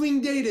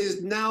 Moving data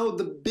is now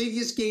the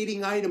biggest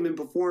gating item in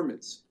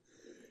performance.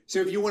 So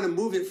if you want to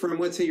move it from,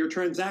 let's say, your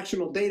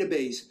transactional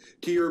database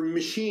to your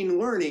machine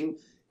learning,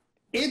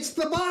 it's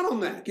the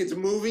bottleneck. It's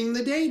moving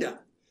the data.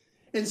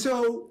 And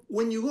so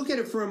when you look at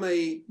it from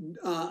a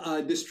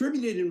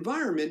distributed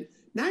environment,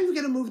 now you've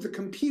got to move the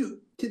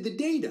compute to the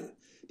data.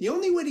 The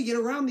only way to get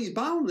around these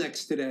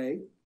bottlenecks today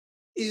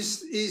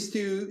is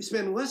to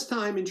spend less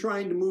time in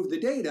trying to move the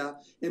data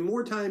and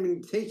more time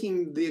in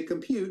taking the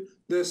compute,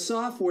 the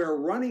software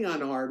running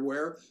on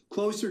hardware,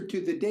 closer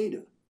to the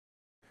data.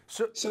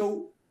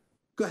 So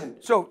go ahead.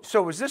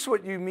 So is this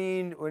what you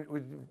mean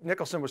when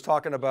Nicholson was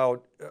talking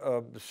about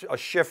a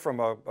shift from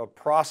a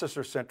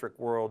processor-centric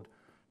world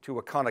to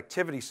a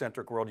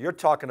connectivity-centric world? You're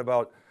talking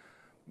about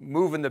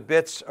moving the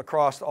bits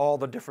across all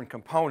the different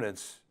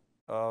components,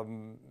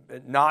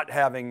 not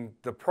having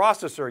the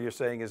processor, you're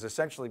saying, is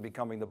essentially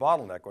becoming the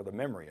bottleneck, or the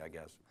memory, I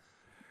guess.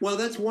 Well,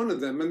 that's one of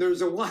them, and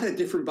there's a lot of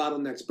different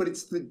bottlenecks, but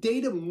it's the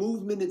data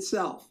movement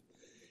itself.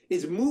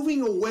 It's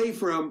moving away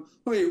from,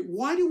 okay,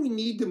 why do we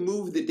need to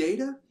move the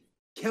data?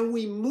 Can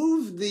we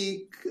move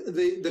the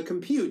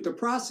compute, the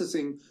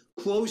processing,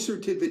 closer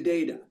to the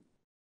data?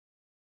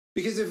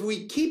 Because if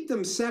we keep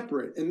them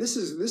separate, and this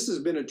has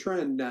been a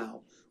trend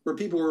now, where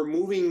people are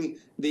moving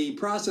the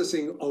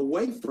processing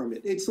away from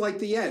it. It's like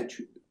the edge.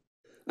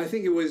 I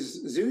think it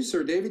was Zeus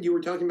or David, you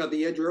were talking about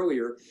the edge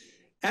earlier.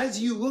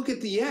 As you look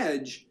at the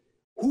edge,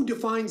 who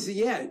defines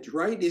the edge,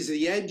 right? Is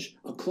the edge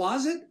a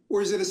closet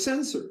or is it a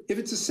sensor? If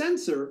it's a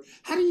sensor,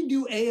 how do you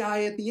do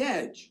AI at the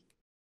edge?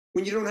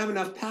 when you don't have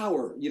enough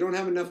power, you don't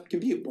have enough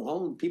compute.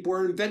 Well, people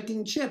are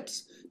inventing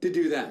chips to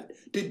do that,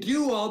 to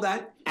do all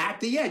that at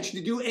the edge,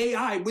 to do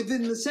AI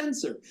within the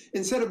sensor,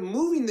 instead of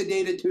moving the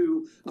data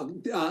to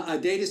a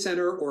data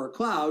center or a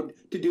cloud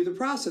to do the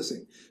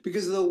processing.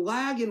 Because the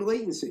lag in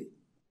latency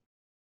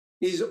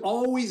is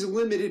always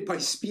limited by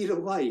speed of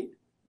light.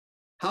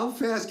 How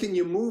fast can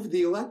you move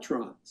the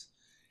electrons?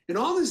 And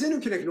all this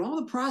interconnect and all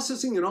the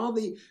processing and all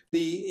the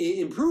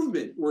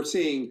improvement we're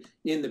seeing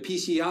in the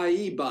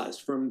PCIe bus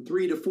from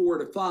 3 to 4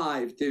 to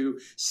 5 to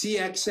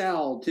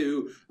CXL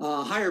to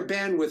higher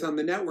bandwidth on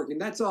the network,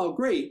 and that's all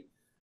great,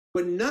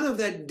 but none of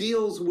that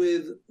deals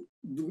with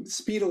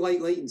speed of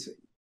light latency.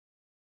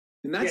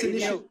 And that's an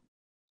issue.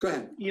 Go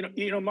ahead.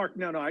 Mark,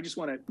 no, I just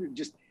want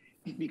to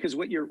because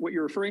what you're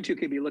referring to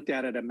can be looked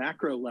at a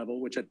macro level,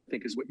 which I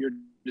think is what you're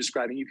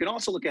describing. You can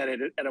also look at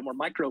it at a more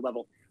micro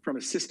level from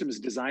a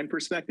systems design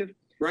perspective.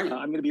 Right.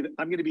 I'm going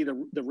to be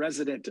the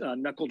resident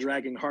knuckle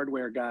dragging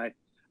hardware guy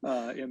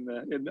on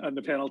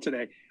the panel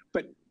today.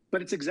 But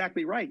it's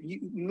exactly right.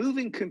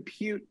 Moving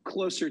compute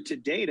closer to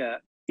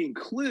data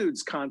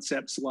includes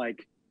concepts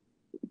like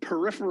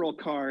peripheral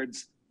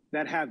cards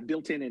that have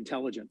built-in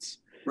intelligence.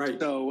 Right.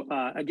 So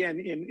again,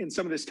 in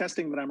some of this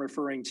testing that I'm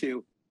referring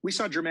to, we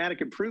saw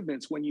dramatic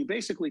improvements when you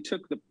basically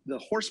took the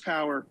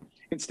horsepower,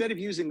 instead of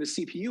using the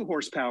CPU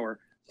horsepower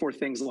for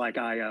things like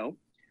I/O,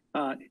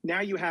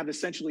 now you have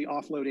essentially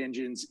offload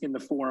engines in the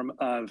form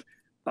of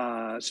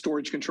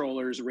storage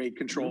controllers, RAID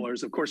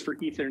controllers, of course for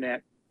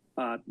Ethernet,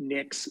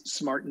 NICs,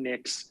 smart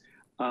NICs.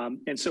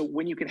 And so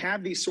when you can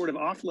have these sort of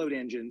offload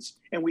engines,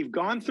 and we've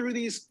gone through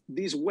these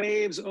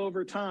waves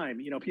over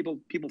time, people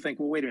think,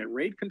 well, wait a minute,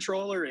 RAID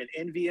controller and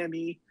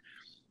NVMe,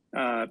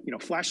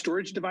 flash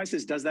storage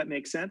devices, does that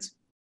make sense?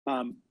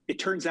 It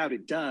turns out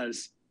it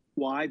does.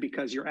 Why?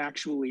 Because you're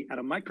actually at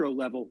a micro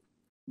level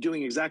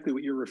doing exactly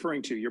what you're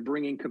referring to. You're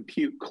bringing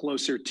compute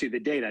closer to the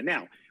data.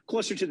 Now,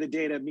 closer to the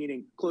data,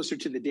 meaning closer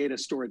to the data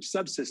storage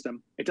subsystem.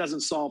 It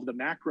doesn't solve the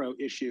macro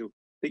issue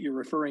that you're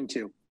referring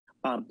to.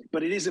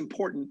 But it is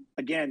important,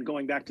 again,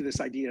 going back to this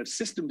idea of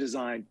system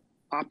design,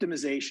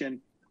 optimization,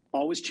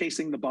 always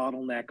chasing the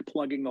bottleneck,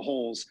 plugging the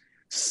holes.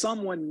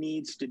 Someone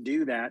needs to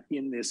do that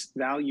in this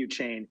value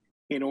chain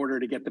in order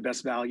to get the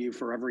best value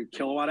for every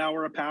kilowatt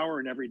hour of power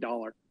and every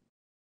dollar.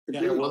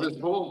 Yeah, well, this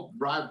whole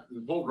drive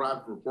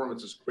for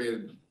performance has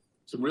created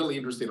some really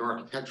interesting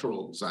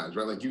architectural designs,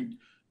 right?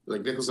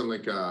 Like Nicholson, one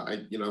of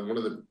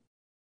the,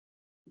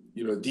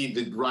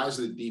 the rise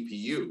of the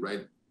DPU,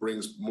 right,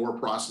 brings more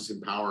processing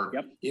power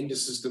into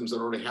systems that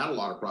already had a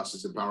lot of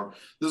processing power.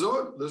 There's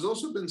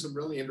also been some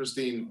really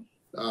interesting,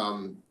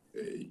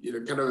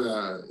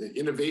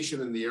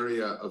 innovation in the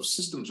area of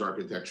systems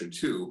architecture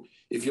too.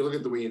 If you look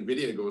at the way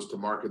NVIDIA goes to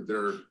market,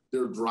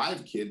 their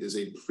drive kit is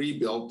a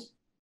pre-built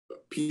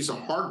piece of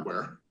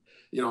hardware,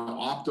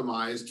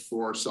 optimized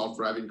for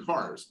self-driving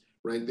cars,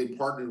 right? They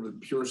partnered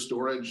with Pure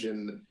Storage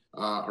and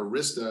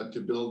Arista to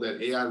build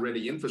that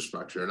AI-ready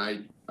infrastructure. And I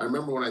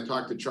remember when I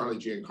talked to Charlie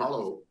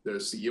Giancarlo, the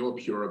CEO of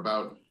Pure,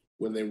 about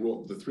when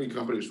the three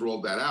companies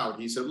rolled that out.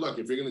 He said, look,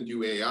 if you're going to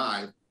do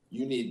AI,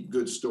 you need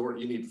good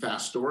storage, you need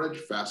fast storage,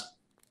 fast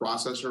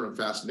processor, and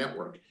fast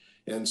network.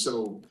 And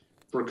so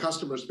for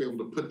customers to be able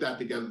to put that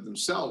together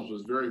themselves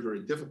was very, very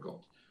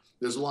difficult.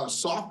 There's a lot of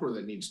software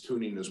that needs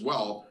tuning as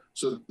well.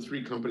 So the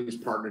three companies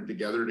partnered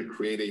together to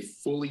create a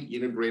fully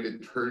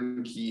integrated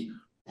turnkey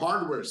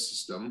hardware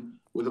system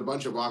with a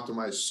bunch of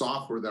optimized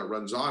software that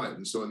runs on it.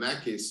 And so in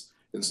that case,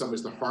 in some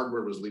ways, the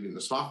hardware was leading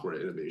the software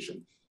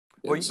innovation.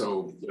 And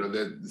so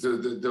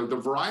the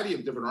variety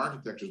of different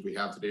architectures we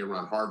have today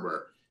around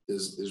hardware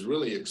is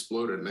really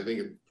exploded. And I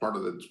think part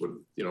of that's what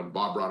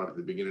Bob brought up at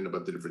the beginning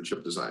about the different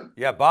chip design.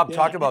 Yeah, Bob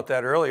talked about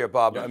that earlier,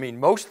 Bob. Yeah. I mean,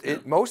 most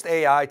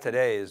AI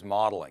today is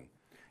modeling.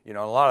 A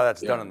lot of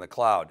that's done in the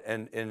cloud.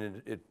 And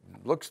it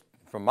looks,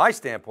 from my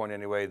standpoint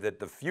anyway, that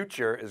the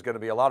future is going to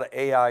be a lot of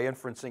AI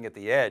inferencing at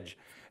the edge.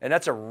 And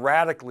that's a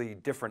radically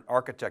different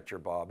architecture,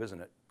 Bob,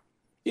 isn't it?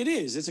 It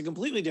is. It's a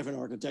completely different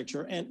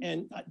architecture.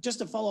 And just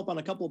to follow up on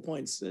a couple of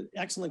points,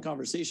 excellent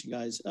conversation,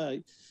 guys.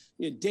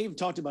 Dave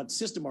talked about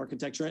system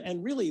architecture,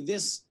 and really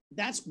that's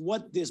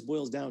what this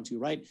boils down to,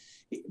 right?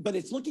 But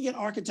it's looking at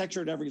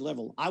architecture at every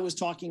level. I was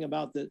talking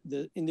about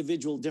the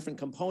individual different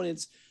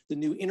components, the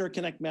new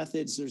interconnect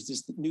methods. There's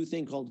this new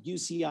thing called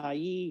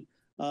UCIe,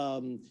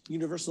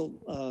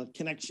 Universal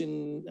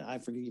Connection. I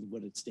forget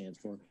what it stands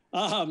for.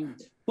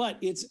 But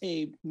it's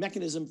a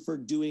mechanism for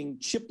doing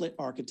chiplet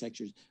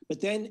architectures. But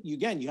then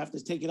again, you have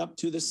to take it up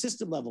to the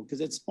system level,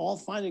 because it's all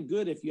fine and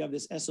good if you have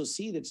this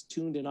SoC that's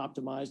tuned and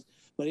optimized,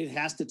 but it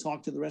has to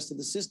talk to the rest of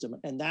the system.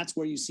 And that's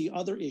where you see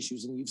other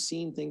issues. And you've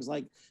seen things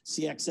like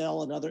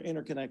CXL and other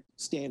interconnect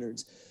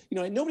standards.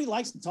 And nobody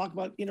likes to talk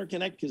about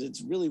interconnect because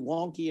it's really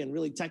wonky and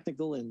really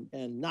technical and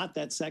not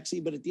that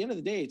sexy. But at the end of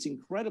the day, it's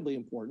incredibly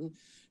important.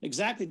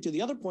 Exactly to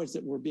the other points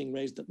that were being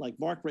raised, that like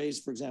Mark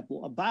raised, for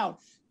example, about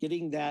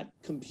getting that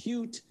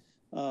compute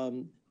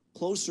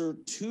closer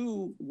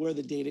to where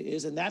the data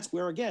is. And that's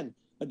where, again,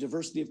 a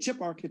diversity of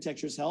chip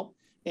architectures help.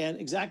 And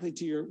exactly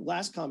to your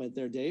last comment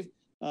there, Dave,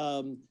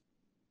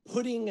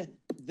 putting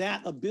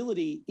that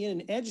ability in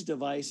an edge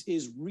device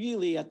is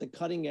really at the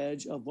cutting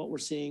edge of what we're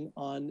seeing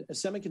on a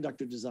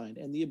semiconductor design.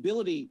 And the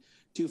ability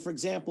to, for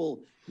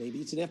example, maybe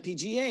it's an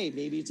FPGA,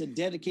 maybe it's a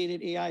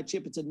dedicated AI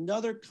chip. It's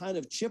another kind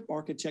of chip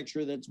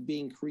architecture that's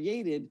being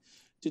created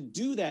to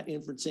do that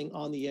inferencing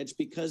on the edge,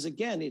 because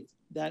again, it's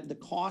that the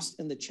cost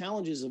and the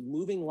challenges of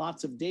moving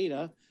lots of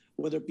data,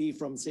 whether it be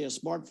from, say, a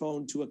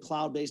smartphone to a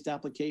cloud-based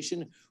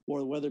application,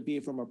 or whether it be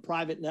from a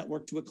private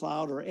network to a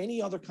cloud, or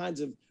any other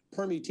kinds of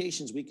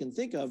permutations we can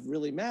think of,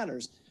 really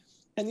matters.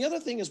 And the other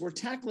thing is we're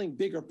tackling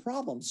bigger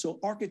problems. So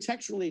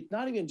architecturally,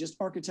 not even just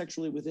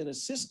architecturally within a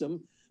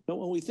system, but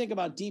when we think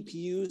about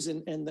DPUs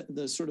and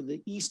the sort of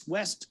the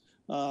east-west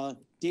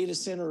data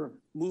center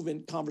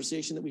movement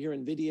conversation that we hear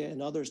NVIDIA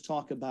and others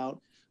talk about,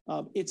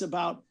 it's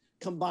about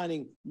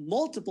combining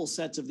multiple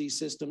sets of these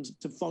systems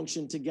to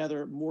function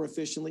together more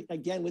efficiently,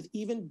 again, with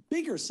even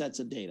bigger sets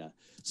of data.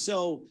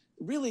 So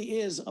it really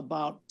is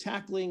about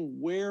tackling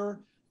where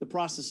the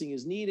processing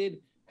is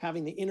needed,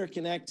 having the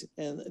interconnect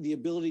and the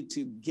ability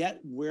to get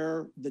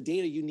where the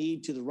data you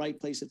need to the right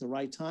place at the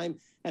right time.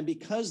 And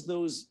because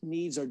those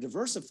needs are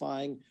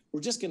diversifying, we're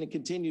just going to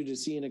continue to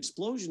see an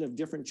explosion of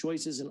different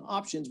choices and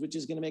options, which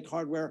is going to make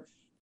hardware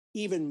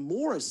even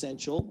more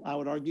essential, I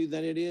would argue,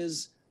 than it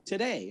is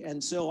today.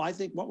 And so I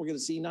think what we're going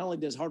to see, not only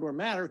does hardware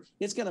matter,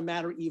 it's going to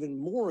matter even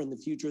more in the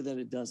future than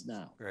it does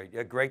now. Great,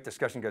 yeah, great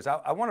discussion, guys.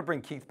 I want to bring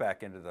Keith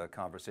back into the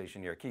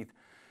conversation here. Keith,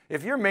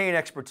 if your main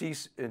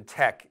expertise in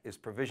tech is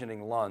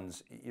provisioning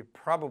LUNs, you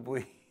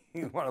probably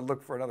want to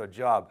look for another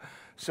job.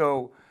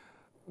 So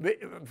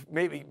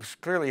maybe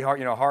clearly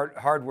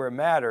hardware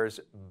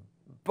matters,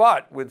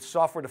 but with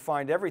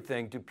software-defined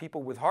everything, do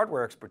people with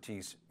hardware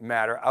expertise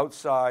matter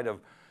outside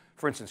of,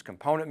 for instance,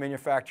 component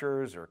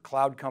manufacturers or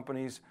cloud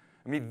companies?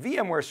 I mean,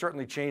 VMware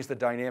certainly changed the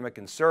dynamic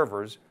in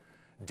servers.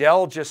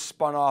 Dell just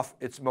spun off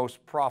its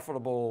most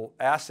profitable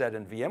asset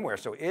in VMware,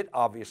 so it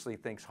obviously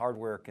thinks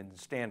hardware can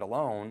stand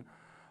alone.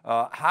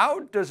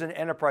 How does an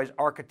enterprise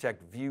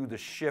architect view the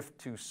shift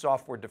to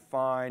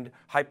software-defined,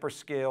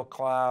 hyperscale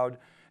cloud,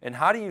 and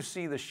how do you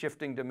see the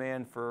shifting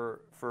demand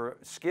for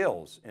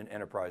skills in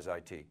enterprise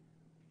IT?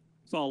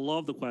 So I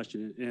love the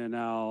question, and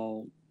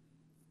I'll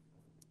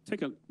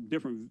take a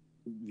different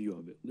view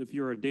of it. If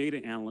you're a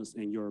data analyst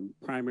and your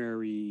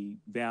primary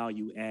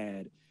value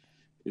add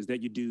is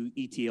that you do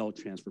ETL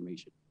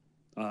transformation.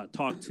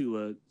 Talked to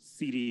a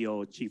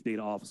CDO, Chief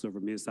Data Officer of a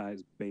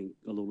mid-sized bank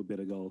a little bit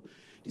ago.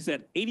 He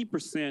said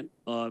 80%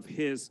 of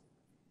his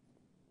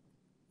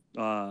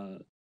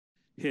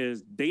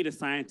data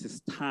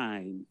scientist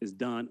time is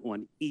done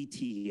on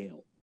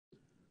ETL.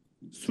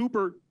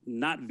 Super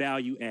not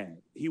value add.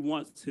 He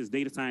wants his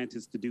data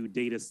scientists to do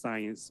data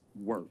science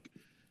work.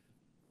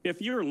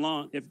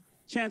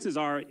 Chances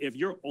are, if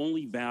your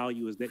only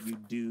value is that you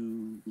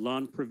do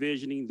LUN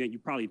provisioning, then you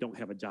probably don't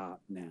have a job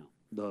now.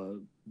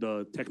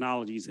 The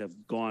technologies have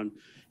gotten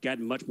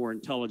much more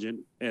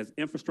intelligent. As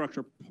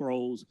infrastructure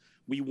pros,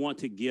 we want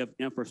to give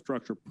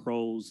infrastructure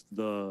pros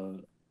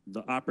the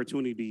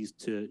opportunities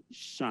to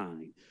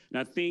shine. And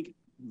I think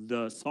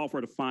the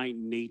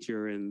software-defined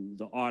nature and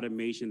the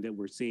automation that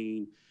we're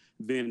seeing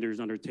vendors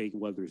undertake,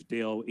 whether it's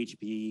Dell,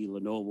 HP,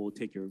 Lenovo,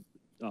 take your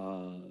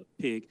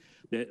pick,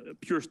 that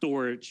Pure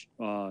Storage,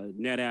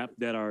 NetApp,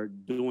 that are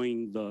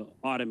doing the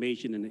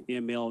automation and the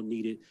ML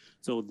needed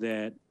so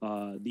that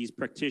these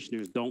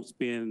practitioners don't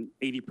spend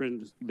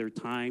 80% of their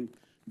time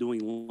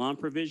doing LUN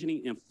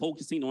provisioning and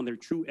focusing on their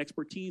true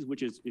expertise,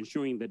 which is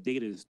ensuring that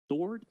data is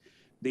stored,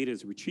 data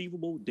is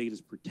retrievable, data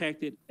is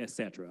protected, et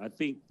cetera. I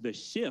think the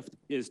shift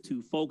is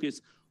to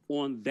focus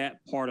on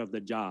that part of the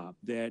job,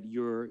 that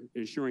you're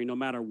ensuring no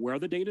matter where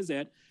the data is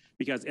at,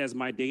 because as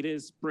my data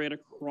is spread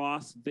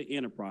across the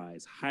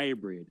enterprise,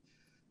 hybrid,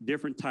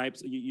 different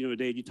types,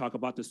 Dave, you talk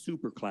about the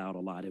super cloud a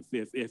lot.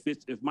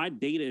 If my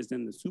data is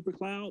in the super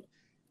cloud,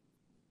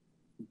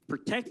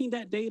 protecting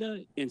that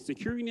data and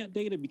securing that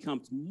data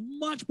becomes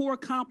much more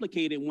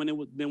complicated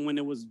than when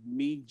it was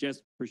me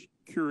just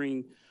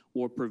procuring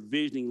or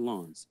provisioning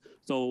LUNs.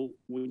 So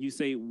when you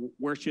say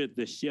where should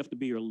the shift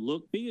be or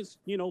look be, is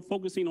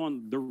focusing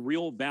on the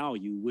real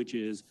value, which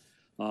is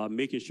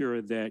making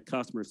sure that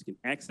customers can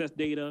access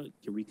data,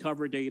 can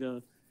recover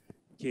data,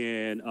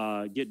 can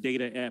get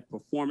data at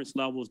performance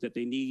levels that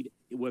they need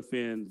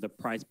within the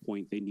price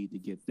point they need to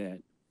get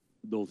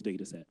those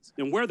data sets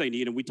and where they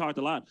need. And we talked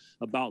a lot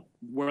about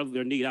where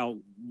they need.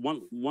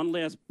 One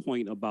last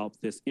point about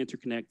this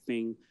interconnect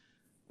thing.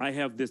 I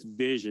have this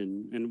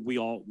vision, and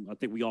I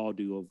think we all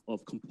do,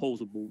 of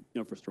composable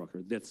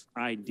infrastructure. This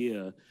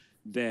idea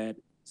that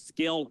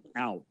scale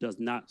out does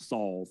not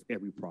solve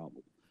every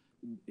problem.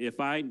 If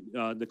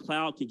the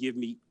cloud can give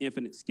me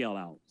infinite scale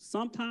out,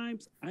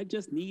 sometimes I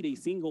just need a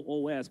single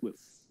OS with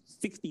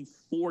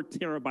 64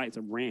 terabytes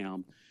of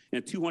RAM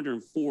and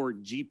 204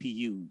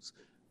 GPUs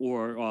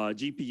or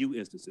GPU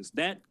instances.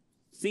 That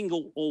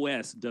single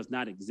OS does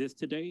not exist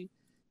today.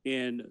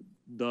 And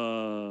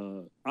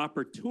the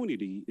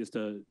opportunity is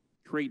to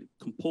create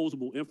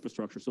composable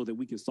infrastructure so that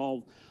we can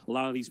solve a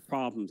lot of these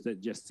problems that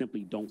just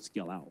simply don't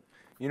scale out.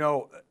 You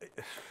know,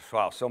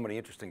 wow, so many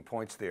interesting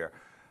points there.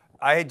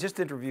 I had just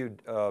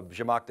interviewed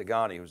Zhamak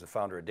Dehghani, who's the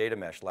founder of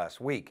DataMesh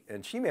last week,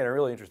 and she made a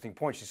really interesting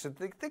point. She said,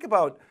 think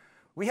about,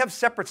 we have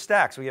separate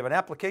stacks. We have an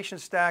application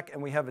stack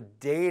and we have a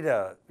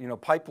data,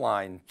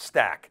 pipeline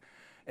stack.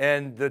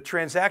 And the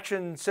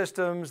transaction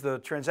systems, the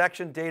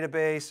transaction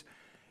database,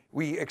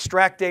 we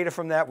extract data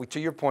from that. To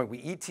your point, we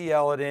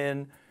ETL it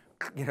in,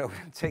 it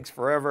takes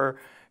forever.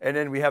 And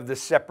then we have this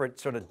separate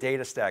sort of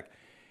data stack.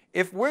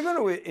 If we're going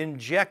to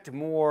inject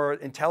more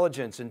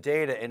intelligence and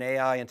data and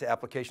AI into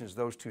applications,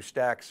 those two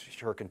stacks,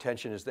 her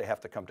contention is they have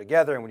to come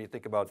together. And when you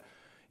think about,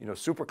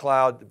 super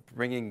cloud,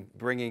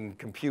 bringing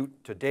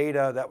compute to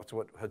data, that was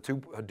what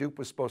Hadoop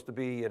was supposed to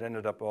be. It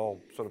ended up all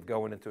sort of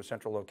going into a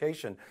central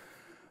location.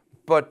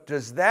 But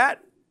does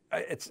that,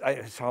 it's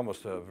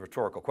almost a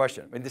rhetorical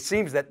question. I mean, it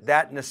seems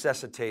that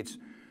necessitates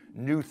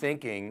new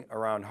thinking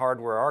around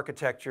hardware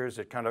architectures.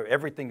 It kind of,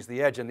 everything's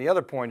the edge. And the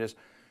other point is,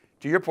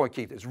 to your point,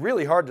 Keith, it's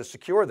really hard to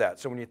secure that.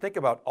 So when you think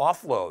about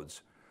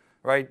offloads,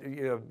 right?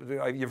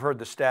 You've heard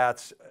the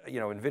stats,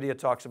 NVIDIA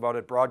talks about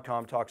it,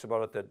 Broadcom talks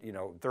about it, that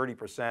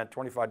 30%,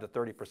 25 to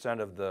 30%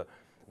 of the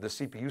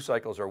CPU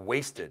cycles are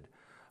wasted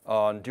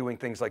on doing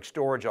things like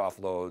storage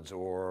offloads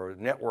or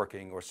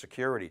networking or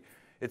security.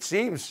 It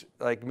seems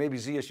like, maybe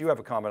Zeus, you have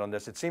a comment on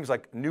this, it seems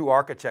like new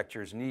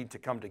architectures need to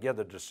come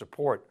together to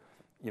support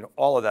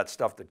all of that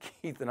stuff that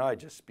Keith and I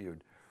just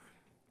spewed.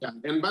 Yeah,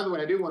 and by the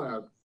way, I do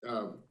want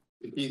to,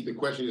 the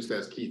question just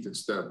asked Keith,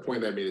 it's the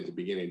point I made at the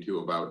beginning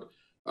too about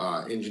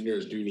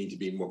engineers do need to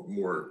be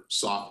more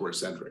software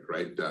centric,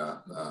 right?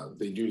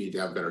 They do need to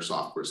have better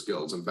software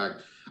skills. In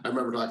fact, I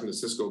remember talking to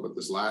Cisco about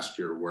this last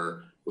year,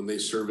 where when they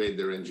surveyed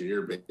their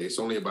engineer base,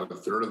 only about a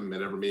third of them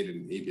had ever made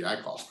an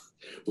API call,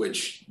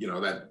 which,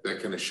 that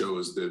kind of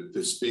shows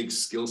this big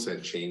skill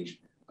set change,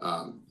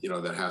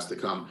 that has to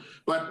come.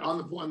 But on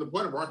the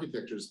point of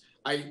architectures,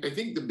 I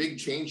think the big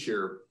change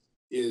here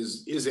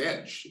is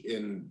edge,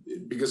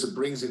 because it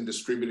brings in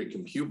distributed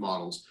compute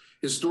models.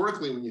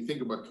 Historically, when you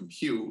think about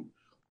compute,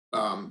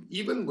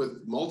 even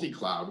with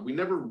multi-cloud, we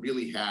never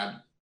really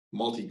had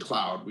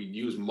multi-cloud. We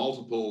used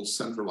multiple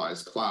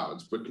centralized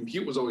clouds, but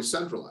compute was always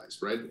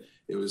centralized, right?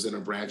 It was in a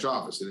branch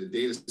office, in a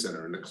data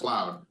center, in the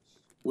cloud.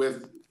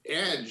 With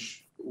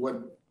edge,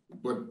 what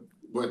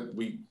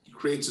we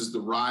creates is the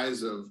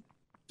rise of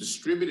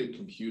distributed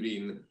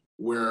computing,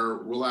 where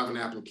we'll have an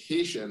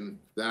application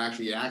that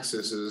actually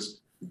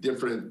accesses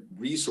different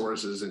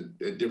resources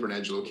at different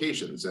edge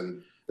locations.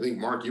 And I think,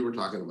 Mark, you were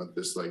talking about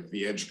this, like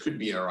the edge could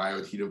be our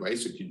IoT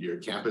device, it could be your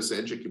campus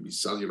edge, it could be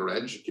cellular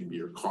edge, it could be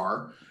your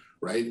car,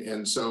 right?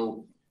 And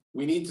so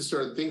we need to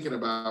start thinking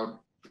about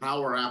how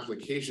our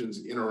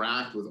applications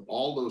interact with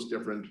all those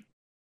different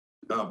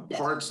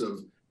parts of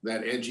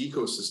that edge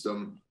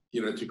ecosystem,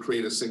 to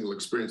create a single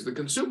experience. The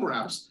consumer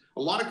apps,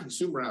 a lot of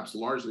consumer apps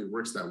largely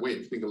works that way. If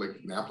you think of like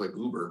an app like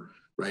Uber,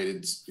 right?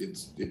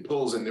 It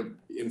pulls in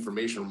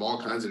information from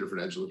all kinds of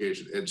different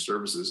edge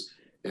services,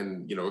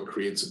 and it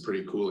creates a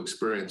pretty cool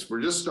experience.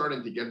 We're just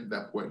starting to get to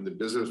that point in the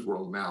business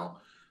world now.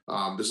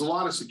 There's a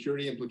lot of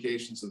security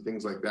implications and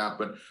things like that,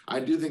 but I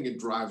do think it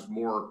drives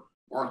more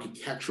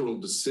architectural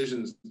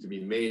decisions to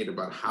be made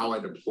about how I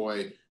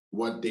deploy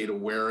what data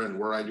where, and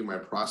where I do my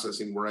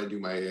processing, where I do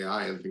my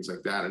AI and things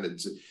like that. And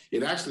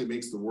it actually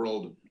makes the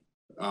world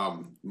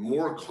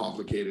more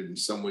complicated in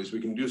some ways. We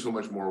can do so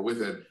much more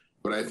with it,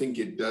 but I think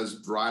it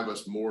does drive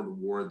us more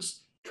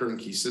towards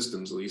turnkey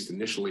systems, at least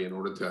initially, in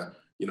order to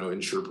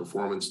ensure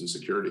performance and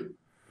security.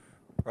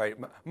 Right,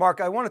 Mark,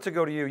 I wanted to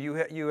go to you.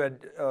 You had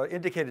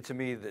indicated to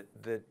me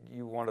that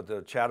you wanted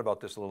to chat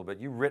about this a little bit.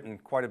 You've written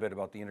quite a bit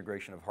about the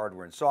integration of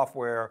hardware and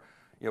software.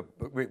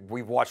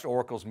 We've watched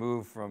Oracle's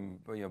move from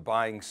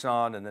buying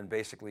Sun and then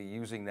basically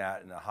using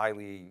that in a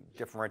highly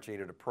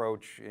differentiated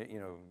approach,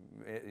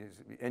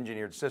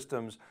 engineered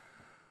systems.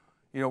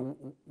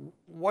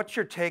 What's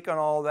your take on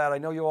all that? I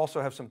know you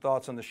also have some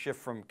thoughts on the shift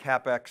from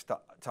CapEx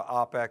to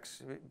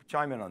OpEx.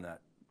 Chime in on that.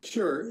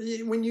 Sure.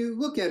 When you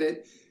look at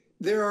it,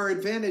 there are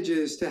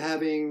advantages to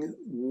having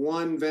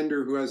one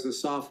vendor who has the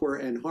software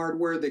and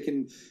hardware that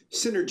can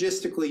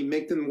synergistically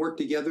make them work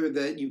together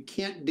that you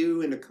can't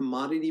do in a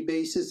commodity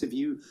basis if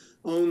you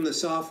own the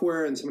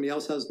software and somebody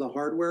else has the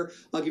hardware.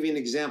 I'll give you an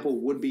example,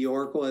 would be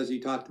Oracle, as you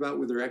talked about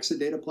with their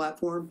Exadata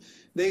platform.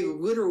 They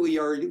literally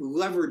are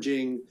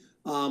leveraging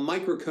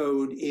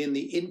microcode in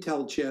the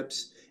Intel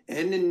chips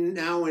and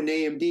now in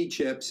AMD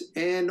chips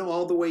and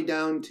all the way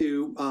down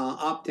to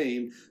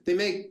Optane. They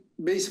make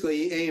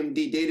basically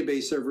AMD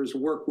database servers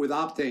work with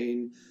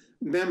Optane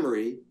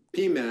memory,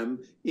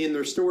 PMEM, in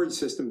their storage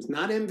systems,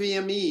 not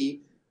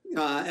NVMe,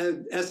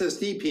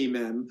 SSD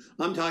PMEM.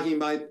 I'm talking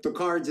about the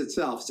cards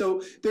itself.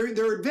 So there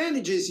are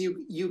advantages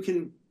you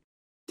can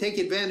take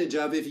advantage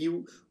of if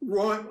you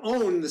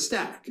own the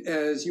stack,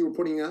 as you were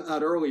putting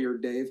out earlier,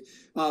 Dave,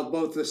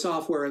 both the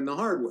software and the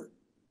hardware.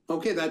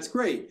 Okay, that's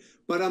great.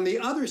 But on the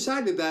other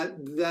side of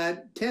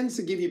that tends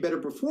to give you better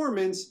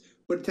performance,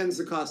 but it tends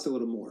to cost a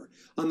little more.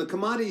 On the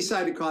commodity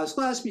side, it costs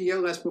less, but you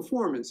get less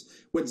performance.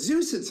 What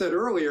Zeus had said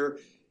earlier,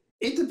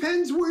 it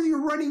depends where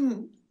you're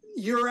running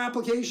your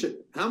application.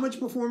 How much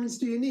performance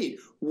do you need?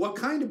 What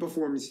kind of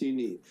performance do you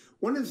need?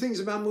 One of the things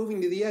about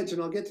moving to the edge,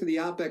 and I'll get to the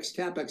OpEx,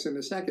 CapEx in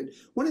a second,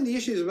 one of the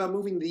issues about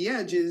moving to the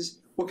edge is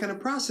what kind of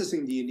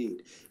processing do you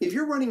need? If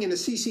you're running in a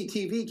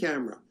CCTV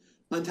camera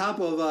on top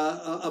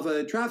of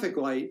a traffic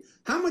light,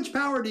 how much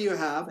power do you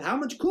have? How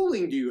much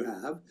cooling do you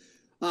have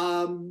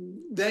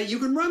that you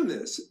can run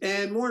this?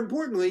 And more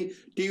importantly,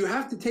 do you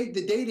have to take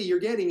the data you're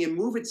getting and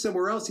move it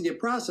somewhere else to get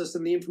processed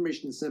and the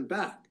information is sent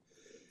back?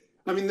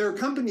 I mean, there are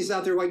companies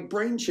out there like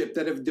BrainChip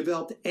that have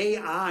developed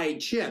AI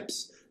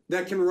chips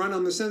that can run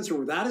on the sensor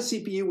without a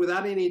CPU,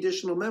 without any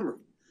additional memory.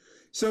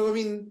 So, I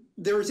mean,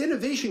 there's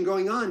innovation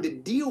going on to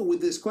deal with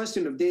this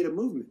question of data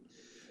movement.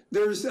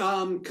 There's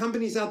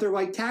companies out there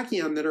like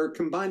Tachyon that are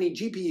combining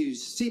GPUs,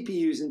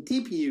 CPUs, and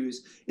TPUs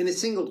in a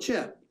single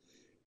chip.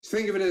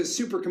 Think of it as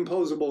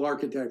supercomposable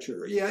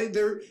architecture. Yeah,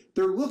 they're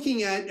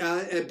looking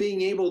at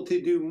being able to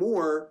do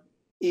more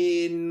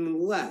in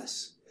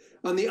less.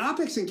 On the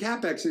OpEx and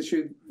CapEx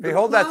issue, hey,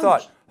 hold that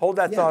thought. Hold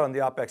that thought on the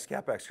OpEx,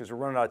 CapEx, because we're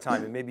running out of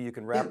time, and maybe you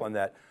can wrap on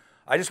that.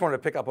 I just wanted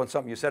to pick up on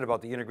something you said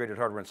about the integrated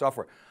hardware and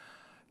software.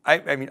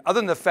 I mean, other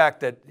than the fact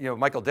that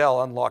Michael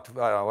Dell unlocked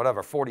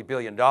whatever $40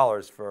 billion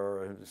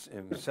for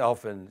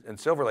himself and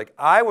Silver Lake,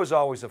 I was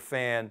always a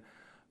fan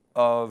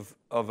of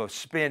a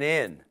spin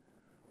in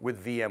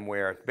with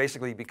VMware,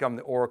 basically become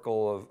the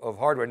Oracle of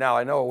hardware. Now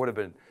I know it would have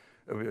been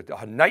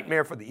a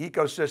nightmare for the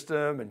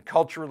ecosystem, and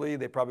culturally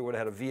they probably would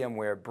have had a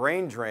VMware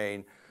brain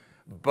drain.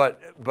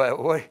 But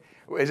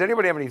does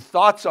anybody have any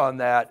thoughts on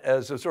that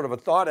as a sort of a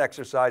thought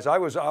exercise? I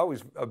was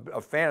always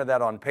a fan of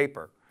that on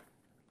paper.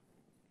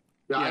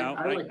 Yeah,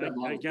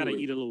 I gotta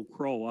eat a little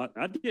crow.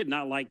 I did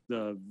not like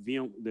the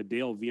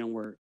Dell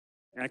VMware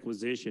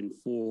acquisition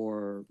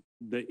for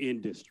the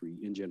industry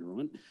in general,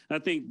 and I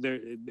think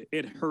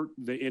it hurt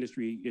the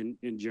industry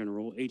in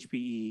general.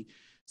 HPE,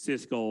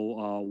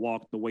 Cisco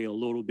walked away a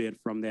little bit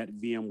from that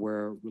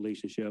VMware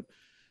relationship,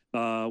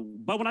 but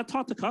when I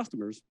talked to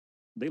customers,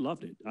 they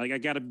loved it. I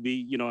gotta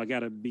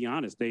be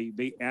honest.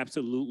 They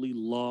absolutely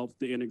loved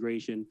the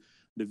integration.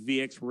 The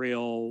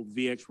VxRail,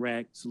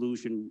 VxRack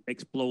solution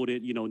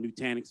exploded.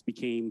 Nutanix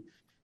became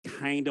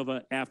kind of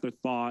an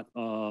afterthought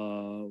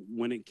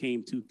when it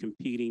came to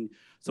competing.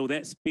 So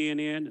that spin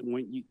in,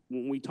 when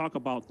we talk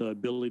about the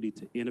ability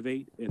to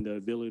innovate and the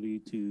ability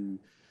to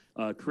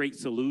create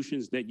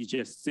solutions that you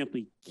just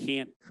simply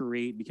can't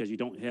create because you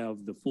don't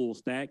have the full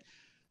stack,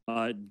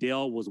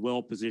 Dell was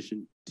well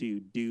positioned to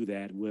do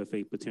that with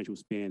a potential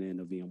spin in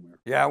of VMware.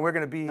 Yeah, we're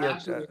going to be.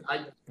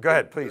 Go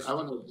ahead, please. I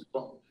want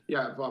to.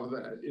 Yeah,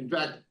 in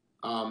fact,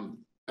 I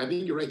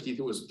think you're right, Keith.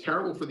 It was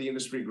terrible for the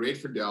industry, great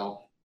for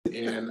Dell.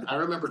 And I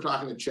remember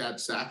talking to Chad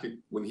Sackett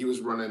when he was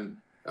running,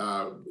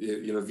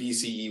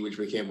 VCE, which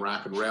became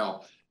Rack and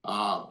Rail.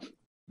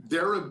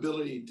 Their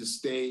ability to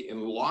stay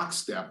in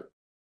lockstep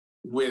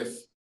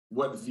with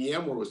what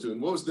VMware was doing.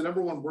 What was the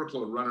number one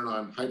workload running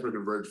on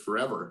hyperconverged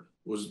forever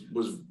was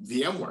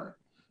VMware.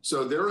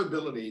 So their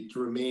ability to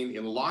remain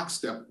in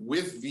lockstep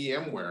with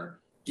VMware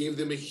gave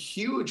them a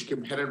huge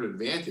competitive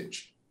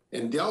advantage.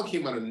 And Dell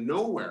came out of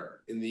nowhere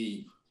in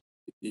the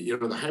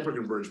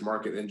hyperconverged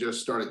market and just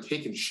started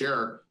taking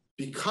share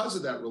because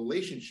of that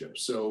relationship.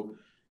 So,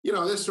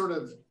 this sort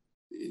of,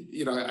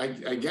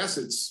 I guess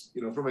it's,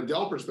 from a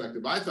Dell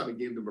perspective, I thought it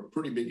gave them a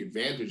pretty big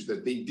advantage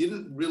that they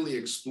didn't really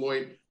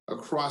exploit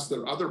across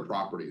their other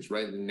properties,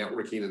 right? And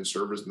networking and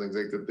servers and things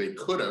like that they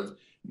could have,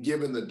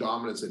 given the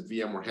dominance that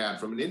VMware had.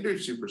 From an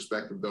industry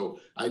perspective, though,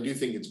 I do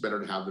think it's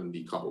better to have them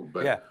decoupled.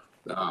 But yeah.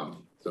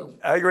 So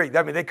I agree.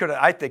 I mean,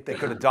 I think they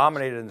could have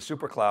dominated in the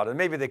super cloud, and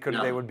maybe they could.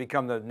 Yeah. They would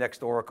become the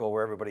next Oracle,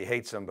 where everybody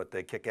hates them, but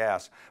they kick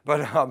ass. But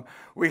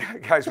we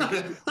got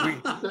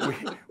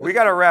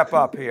to wrap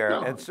up here.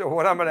 Yeah. And so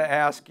what I'm going to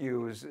ask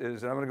you is I'm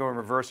going to go in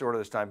reverse order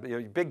this time.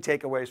 Big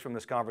takeaways from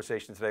this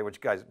conversation today,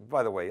 which, guys,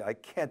 by the way, I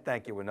can't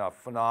thank you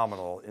enough.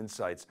 Phenomenal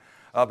insights.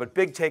 But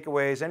big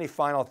takeaways. Any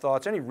final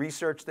thoughts? Any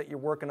research that you're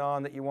working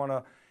on that you want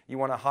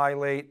to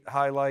highlight,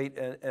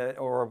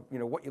 or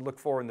what you look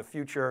for in the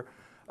future?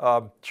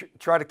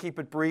 Try to keep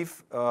it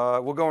brief.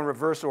 We'll go in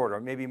reverse order.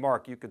 Maybe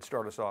Mark, you could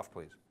start us off,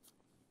 please.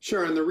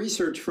 Sure. On the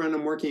research front,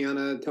 I'm working on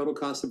a total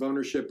cost of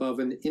ownership of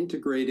an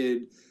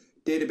integrated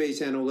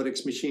database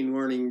analytics machine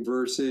learning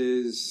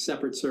versus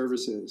separate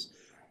services.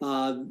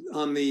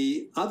 On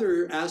the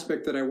other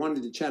aspect that I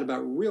wanted to chat about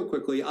real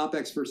quickly,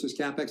 OpEx versus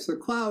CapEx, the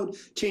cloud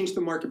changed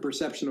the market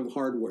perception of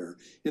hardware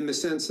in the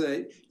sense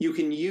that you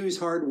can use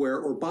hardware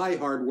or buy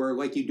hardware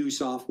like you do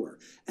software.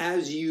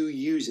 As you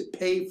use it,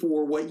 pay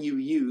for what you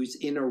use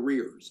in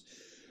arrears.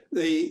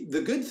 The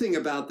good thing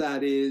about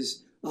that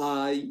is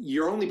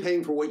you're only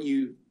paying for what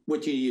you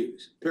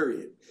use,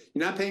 period.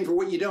 You're not paying for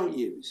what you don't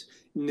use.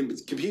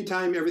 Compute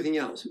time, everything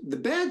else. The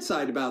bad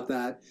side about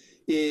that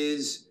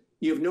is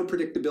you have no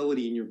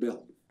predictability in your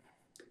bill.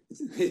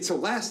 It's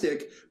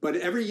elastic, but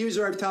every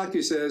user I've talked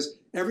to says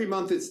every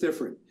month it's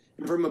different.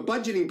 And from a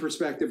budgeting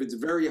perspective, it's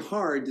very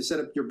hard to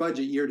set up your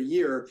budget year to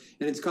year,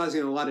 and it's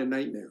causing a lot of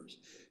nightmares.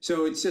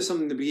 So it's just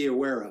something to be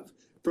aware of.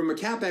 from a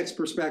CapEx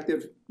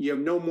perspective, you have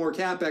no more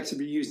CapEx if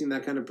you're using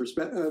that kind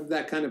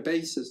of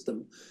base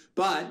system,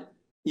 but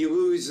you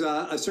lose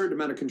a certain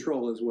amount of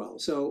control as well.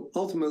 So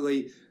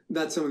ultimately,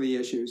 that's some of the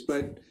issues.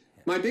 But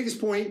my biggest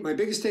point, my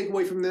biggest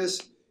takeaway from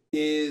this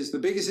is the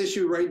biggest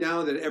issue right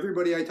now that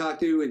everybody I talk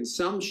to in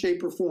some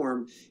shape or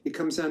form, it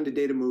comes down to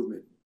data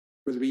movement,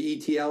 whether it be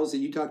ETLs that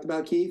you talked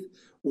about, Keith,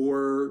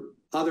 or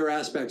other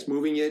aspects,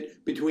 moving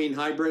it between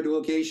hybrid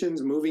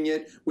locations, moving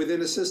it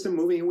within a system,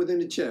 moving it within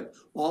a chip.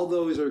 All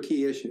those are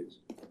key issues.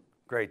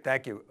 Great,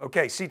 thank you.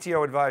 Okay,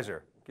 CTO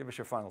advisor, give us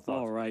your final thoughts.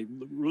 All right,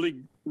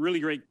 really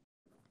great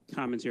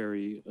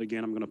commentary.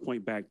 Again, I'm going to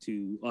point back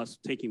to us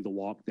taking the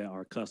walk that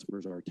our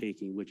customers are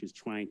taking, which is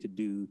trying to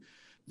do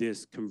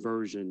this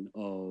conversion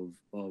of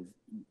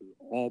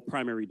all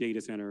primary data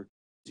center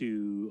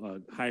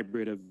to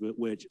hybrid, of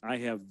which I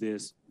have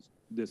this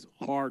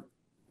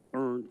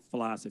hard-earned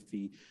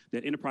philosophy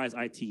that enterprise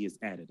IT is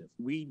additive.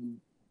 We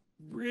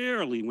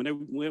rarely,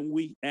 when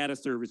we add a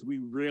service, we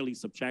rarely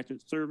subtract a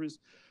service.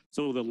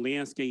 So the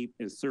landscape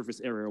and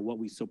surface area of what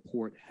we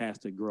support has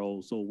to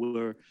grow.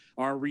 So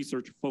our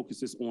research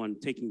focuses on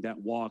taking that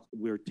walk.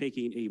 We're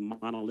taking a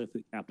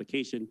monolithic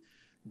application,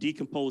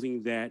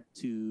 decomposing that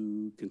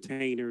to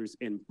containers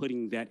and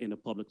putting that in the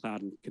public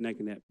cloud and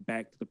connecting that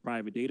back to the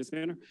private data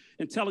center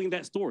and telling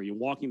that story and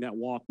walking that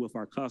walk with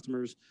our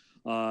customers.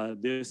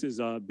 This has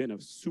been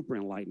a super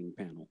enlightening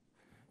panel.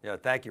 Yeah,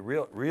 thank you.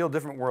 Real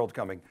different world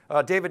coming.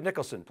 David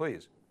Nicholson,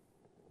 please.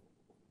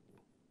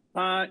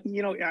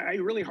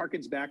 It really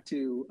harkens back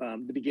to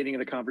the beginning of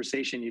the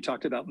conversation. You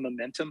talked about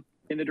momentum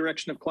in the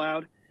direction of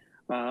cloud.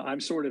 I'm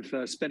sort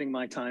of spending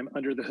my time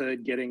under the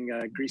hood, getting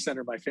grease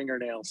under my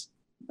fingernails,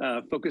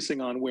 focusing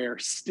on where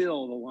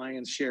still the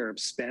lion's share of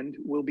spend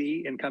will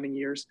be in coming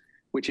years,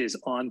 which is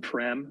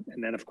on-prem,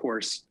 and then of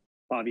course,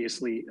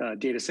 obviously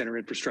data center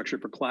infrastructure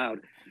for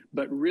cloud,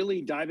 but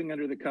really diving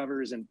under the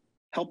covers and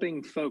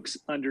helping folks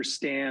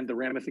understand the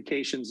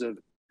ramifications of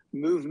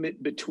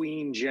movement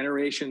between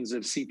generations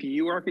of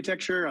CPU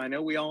architecture. I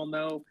know we all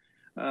know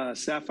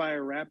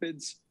Sapphire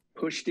Rapids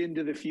pushed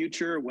into the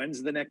future.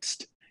 When's the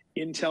next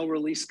Intel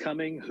release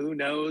coming? Who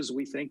knows?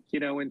 We think,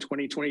 in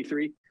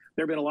 2023.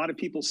 There have been a lot of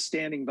people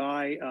standing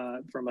by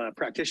from a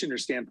practitioner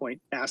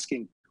standpoint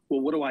asking,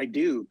 well, what do I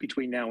do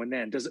between now and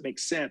then? Does it make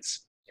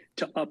sense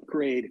to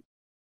upgrade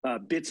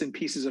bits and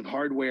pieces of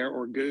hardware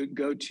or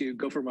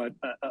go from a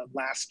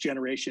last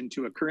generation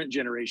to a current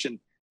generation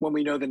when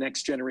we know the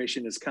next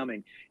generation is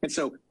coming? And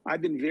so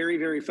I've been very,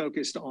 very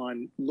focused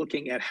on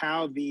looking at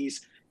how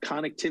these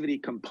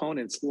connectivity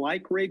components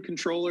like RAID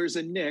controllers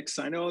and NICs,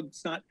 I know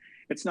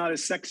it's not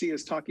as sexy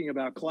as talking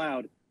about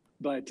cloud,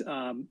 but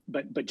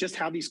just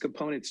how these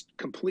components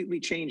completely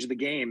change the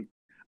game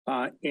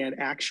and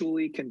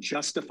actually can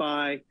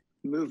justify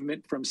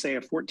movement from, say,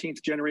 a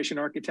 14th generation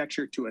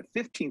architecture to a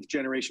 15th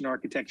generation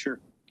architecture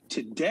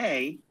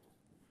today,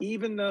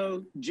 even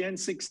though Gen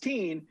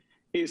 16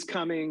 is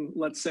coming,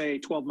 let's say,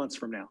 12 months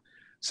from now.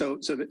 So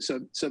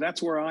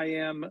that's where I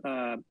am.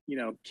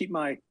 Keep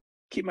my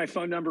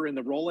phone number in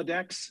the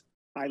Rolodex.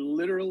 I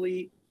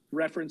literally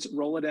reference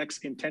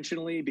Rolodex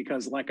intentionally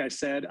because, like I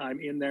said,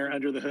 I'm in there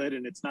under the hood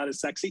and it's not as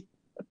sexy.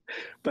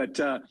 But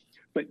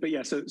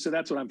yeah, so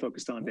that's what I'm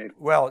focused on, Dave.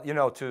 Well,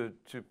 to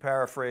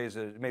paraphrase,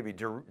 maybe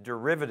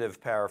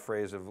derivative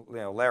paraphrase of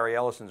Larry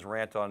Ellison's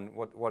rant on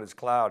what is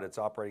cloud, it's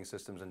operating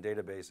systems and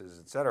databases,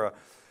 et cetera.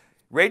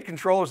 RAID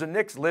controllers and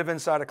NICs live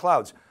inside of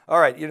clouds. All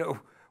right,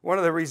 one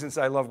of the reasons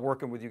I love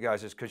working with you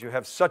guys is because you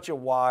have such a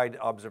wide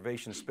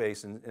observation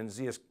space, and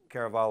Zeus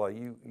Caravala,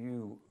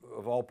 you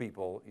of all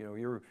people,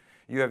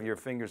 you have your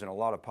fingers in a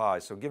lot of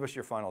pies. So give us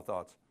your final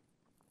thoughts.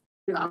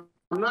 Yeah,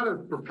 I'm not as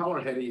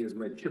propeller heady as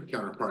my chip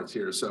counterparts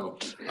here, so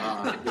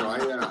I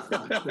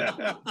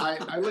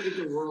look at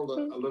the world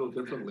a little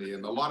differently,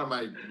 and a lot of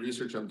my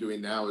research I'm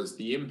doing now is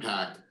the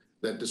impact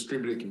that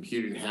distributed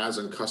computing has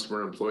on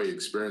customer and employee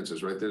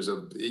experiences, right?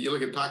 You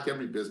look at talk to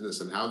every business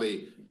and how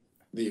the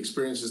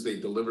experiences they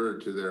deliver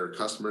to their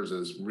customers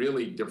is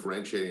really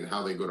differentiating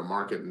how they go to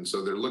market. And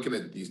so they're looking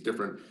at these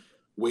different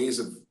ways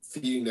of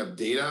feeding them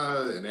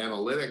data and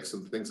analytics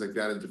and things like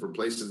that in different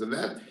places. And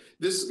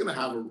this is going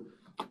to have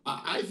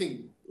I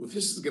think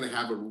this is going to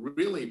have a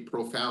really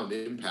profound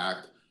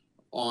impact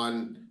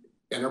on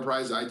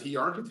enterprise IT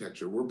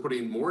architecture. We're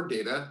putting more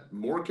data,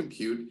 more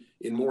compute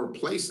in more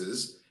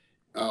places,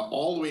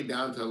 all the way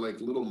down to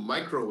like little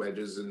micro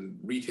edges and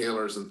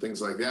retailers and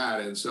things like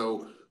that. And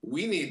so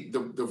we need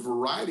the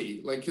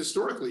variety. Like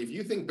historically, if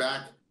you think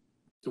back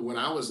to when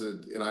I was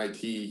in IT,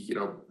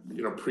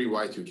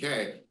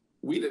 pre-Y2K,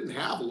 we didn't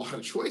have a lot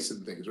of choice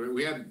in things, right?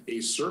 We had a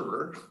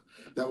server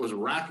that was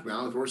rack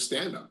mount or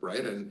stand up,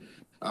 right? And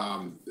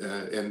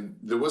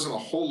there wasn't a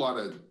whole lot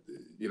of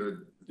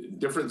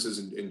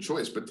differences in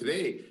choice. But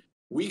today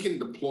we can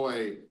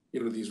deploy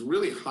these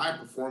really high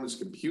performance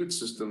compute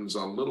systems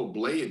on little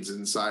blades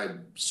inside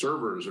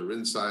servers or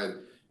inside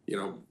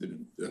the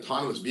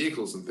autonomous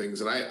vehicles and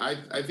things. And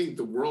I think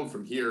the world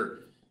from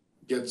here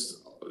gets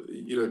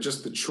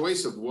just the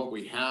choice of what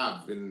we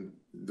have and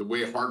the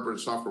way hardware and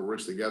software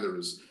works together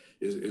is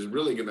is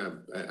really going to,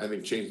 I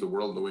think, change the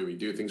world and the way we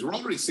do things. We're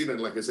already seeing it,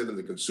 like I said, in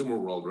the consumer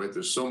world, right?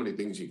 There's so many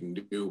things you can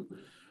do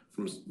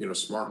from,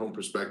 smart home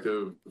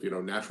perspective,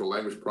 natural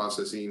language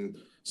processing,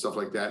 stuff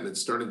like that. And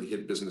it's starting to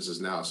hit businesses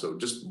now. So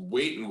just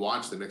wait and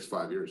watch the next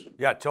 5 years.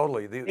 Yeah,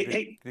 totally.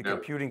 The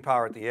computing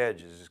power at the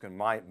edge is just going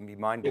to be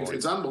mind-blowing.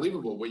 It's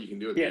unbelievable what you can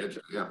do at the edge.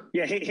 Yeah.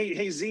 Yeah.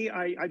 Hey, Z,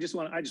 I just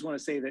want to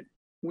say that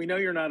we know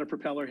you're not a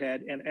propeller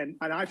head. And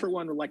I, for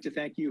one, would like to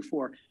thank you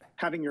for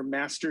having your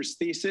master's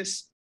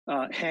thesis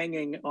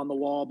hanging on the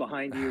wall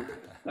behind you,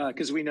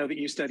 because we know that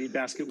you studied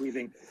basket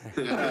weaving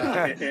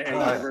at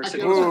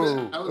university. I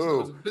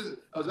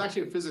was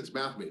actually a physics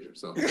math major,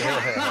 so.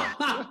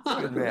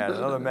 Good man,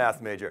 another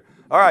math major.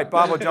 All right,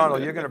 Bob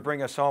O'Donnell, you're going to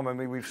bring us home. I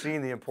mean, we've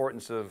seen the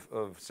importance of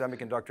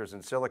semiconductors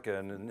and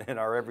silicon in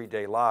our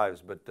everyday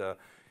lives, but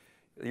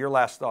your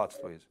last thoughts,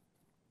 please.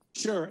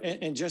 Sure,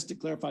 and just to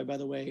clarify, by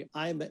the way,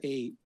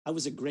 I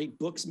was a great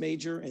books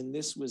major, and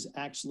this was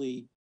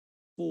actually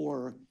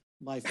for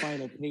my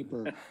final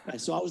paper.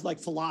 So I was like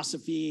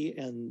philosophy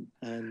and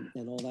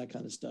all that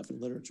kind of stuff and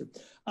literature.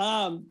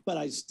 But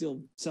I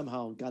still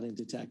somehow got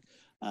into tech.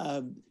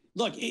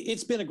 Look,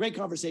 it's been a great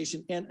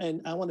conversation.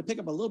 And I want to pick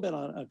up a little bit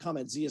on a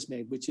comment Zias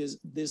made, which is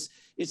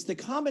it's the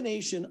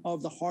combination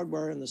of the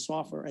hardware and the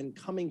software and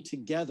coming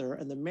together,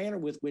 and the manner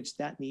with which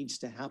that needs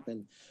to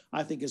happen,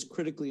 I think, is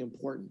critically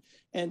important.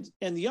 And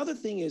the other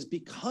thing is,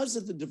 because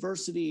of the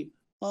diversity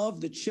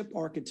of the chip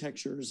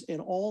architectures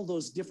and all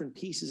those different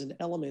pieces and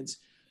elements,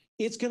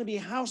 it's going to be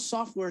how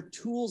software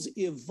tools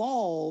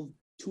evolve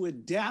to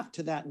adapt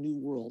to that new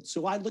world.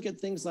 So I look at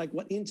things like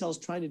what Intel's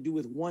trying to do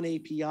with one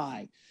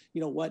API,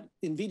 what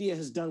NVIDIA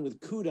has done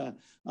with CUDA,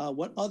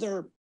 what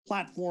other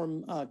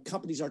platform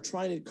companies are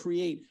trying to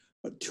create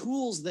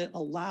tools that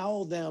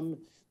allow them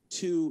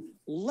to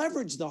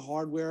leverage the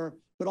hardware,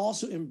 but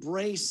also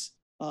embrace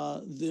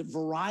the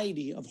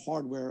variety of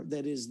hardware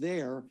that is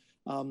there.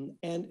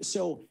 And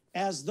so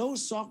as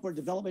those software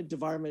development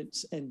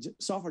environments and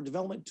software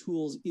development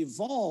tools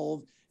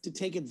evolve to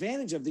take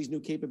advantage of these new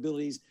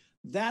capabilities,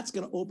 that's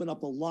going to open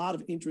up a lot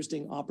of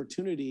interesting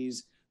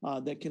opportunities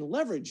that can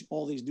leverage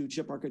all these new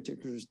chip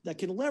architectures, that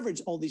can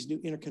leverage all these new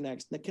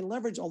interconnects, that can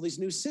leverage all these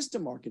new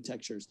system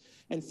architectures.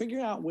 And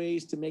figuring out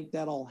ways to make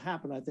that all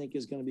happen, I think,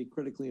 is going to be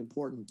critically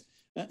important.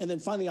 And then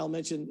finally, I'll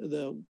mention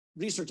the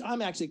research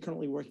I'm actually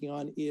currently working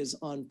on is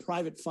on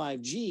private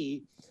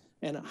 5G,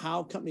 and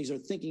how companies are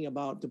thinking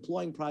about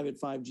deploying private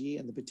 5G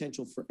and the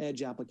potential for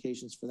edge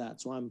applications for that.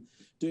 So I'm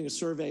doing a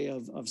survey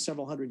of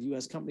several hundred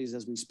US companies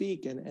as we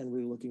speak, and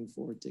we're looking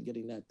forward to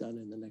getting that done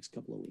in the next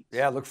couple of weeks.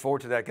 Yeah, look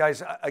forward to that.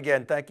 Guys,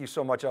 again, thank you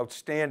so much.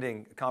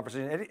 Outstanding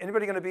conversation.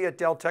 Anybody going to be at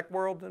Dell Tech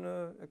World in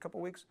a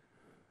couple of weeks?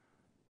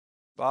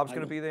 Bob's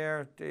going to be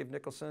there, Dave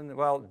Nicholson.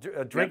 Well,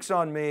 drinks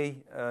on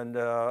me, and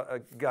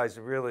guys,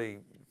 really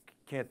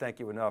can't thank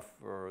you enough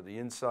for the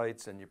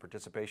insights and your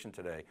participation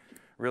today.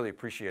 Really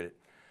appreciate it.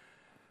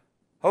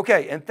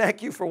 Okay, and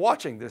thank you for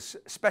watching this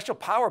special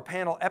Power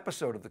Panel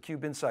episode of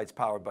theCUBE Insights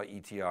powered by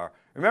ETR.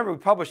 Remember, we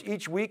publish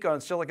each week on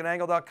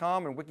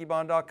SiliconANGLE.com and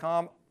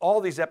Wikibon.com. All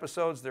these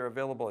episodes, they're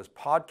available as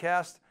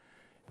podcasts.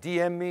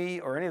 DM me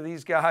or any of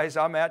these guys.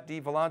 I'm at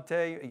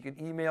dvellante. You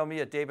can email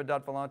me at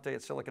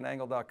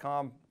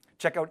david.vellante@SiliconANGLE.com.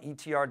 Check out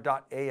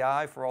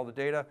etr.ai for all the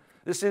data.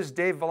 This is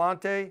Dave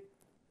Vellante.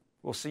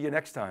 We'll see you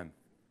next time.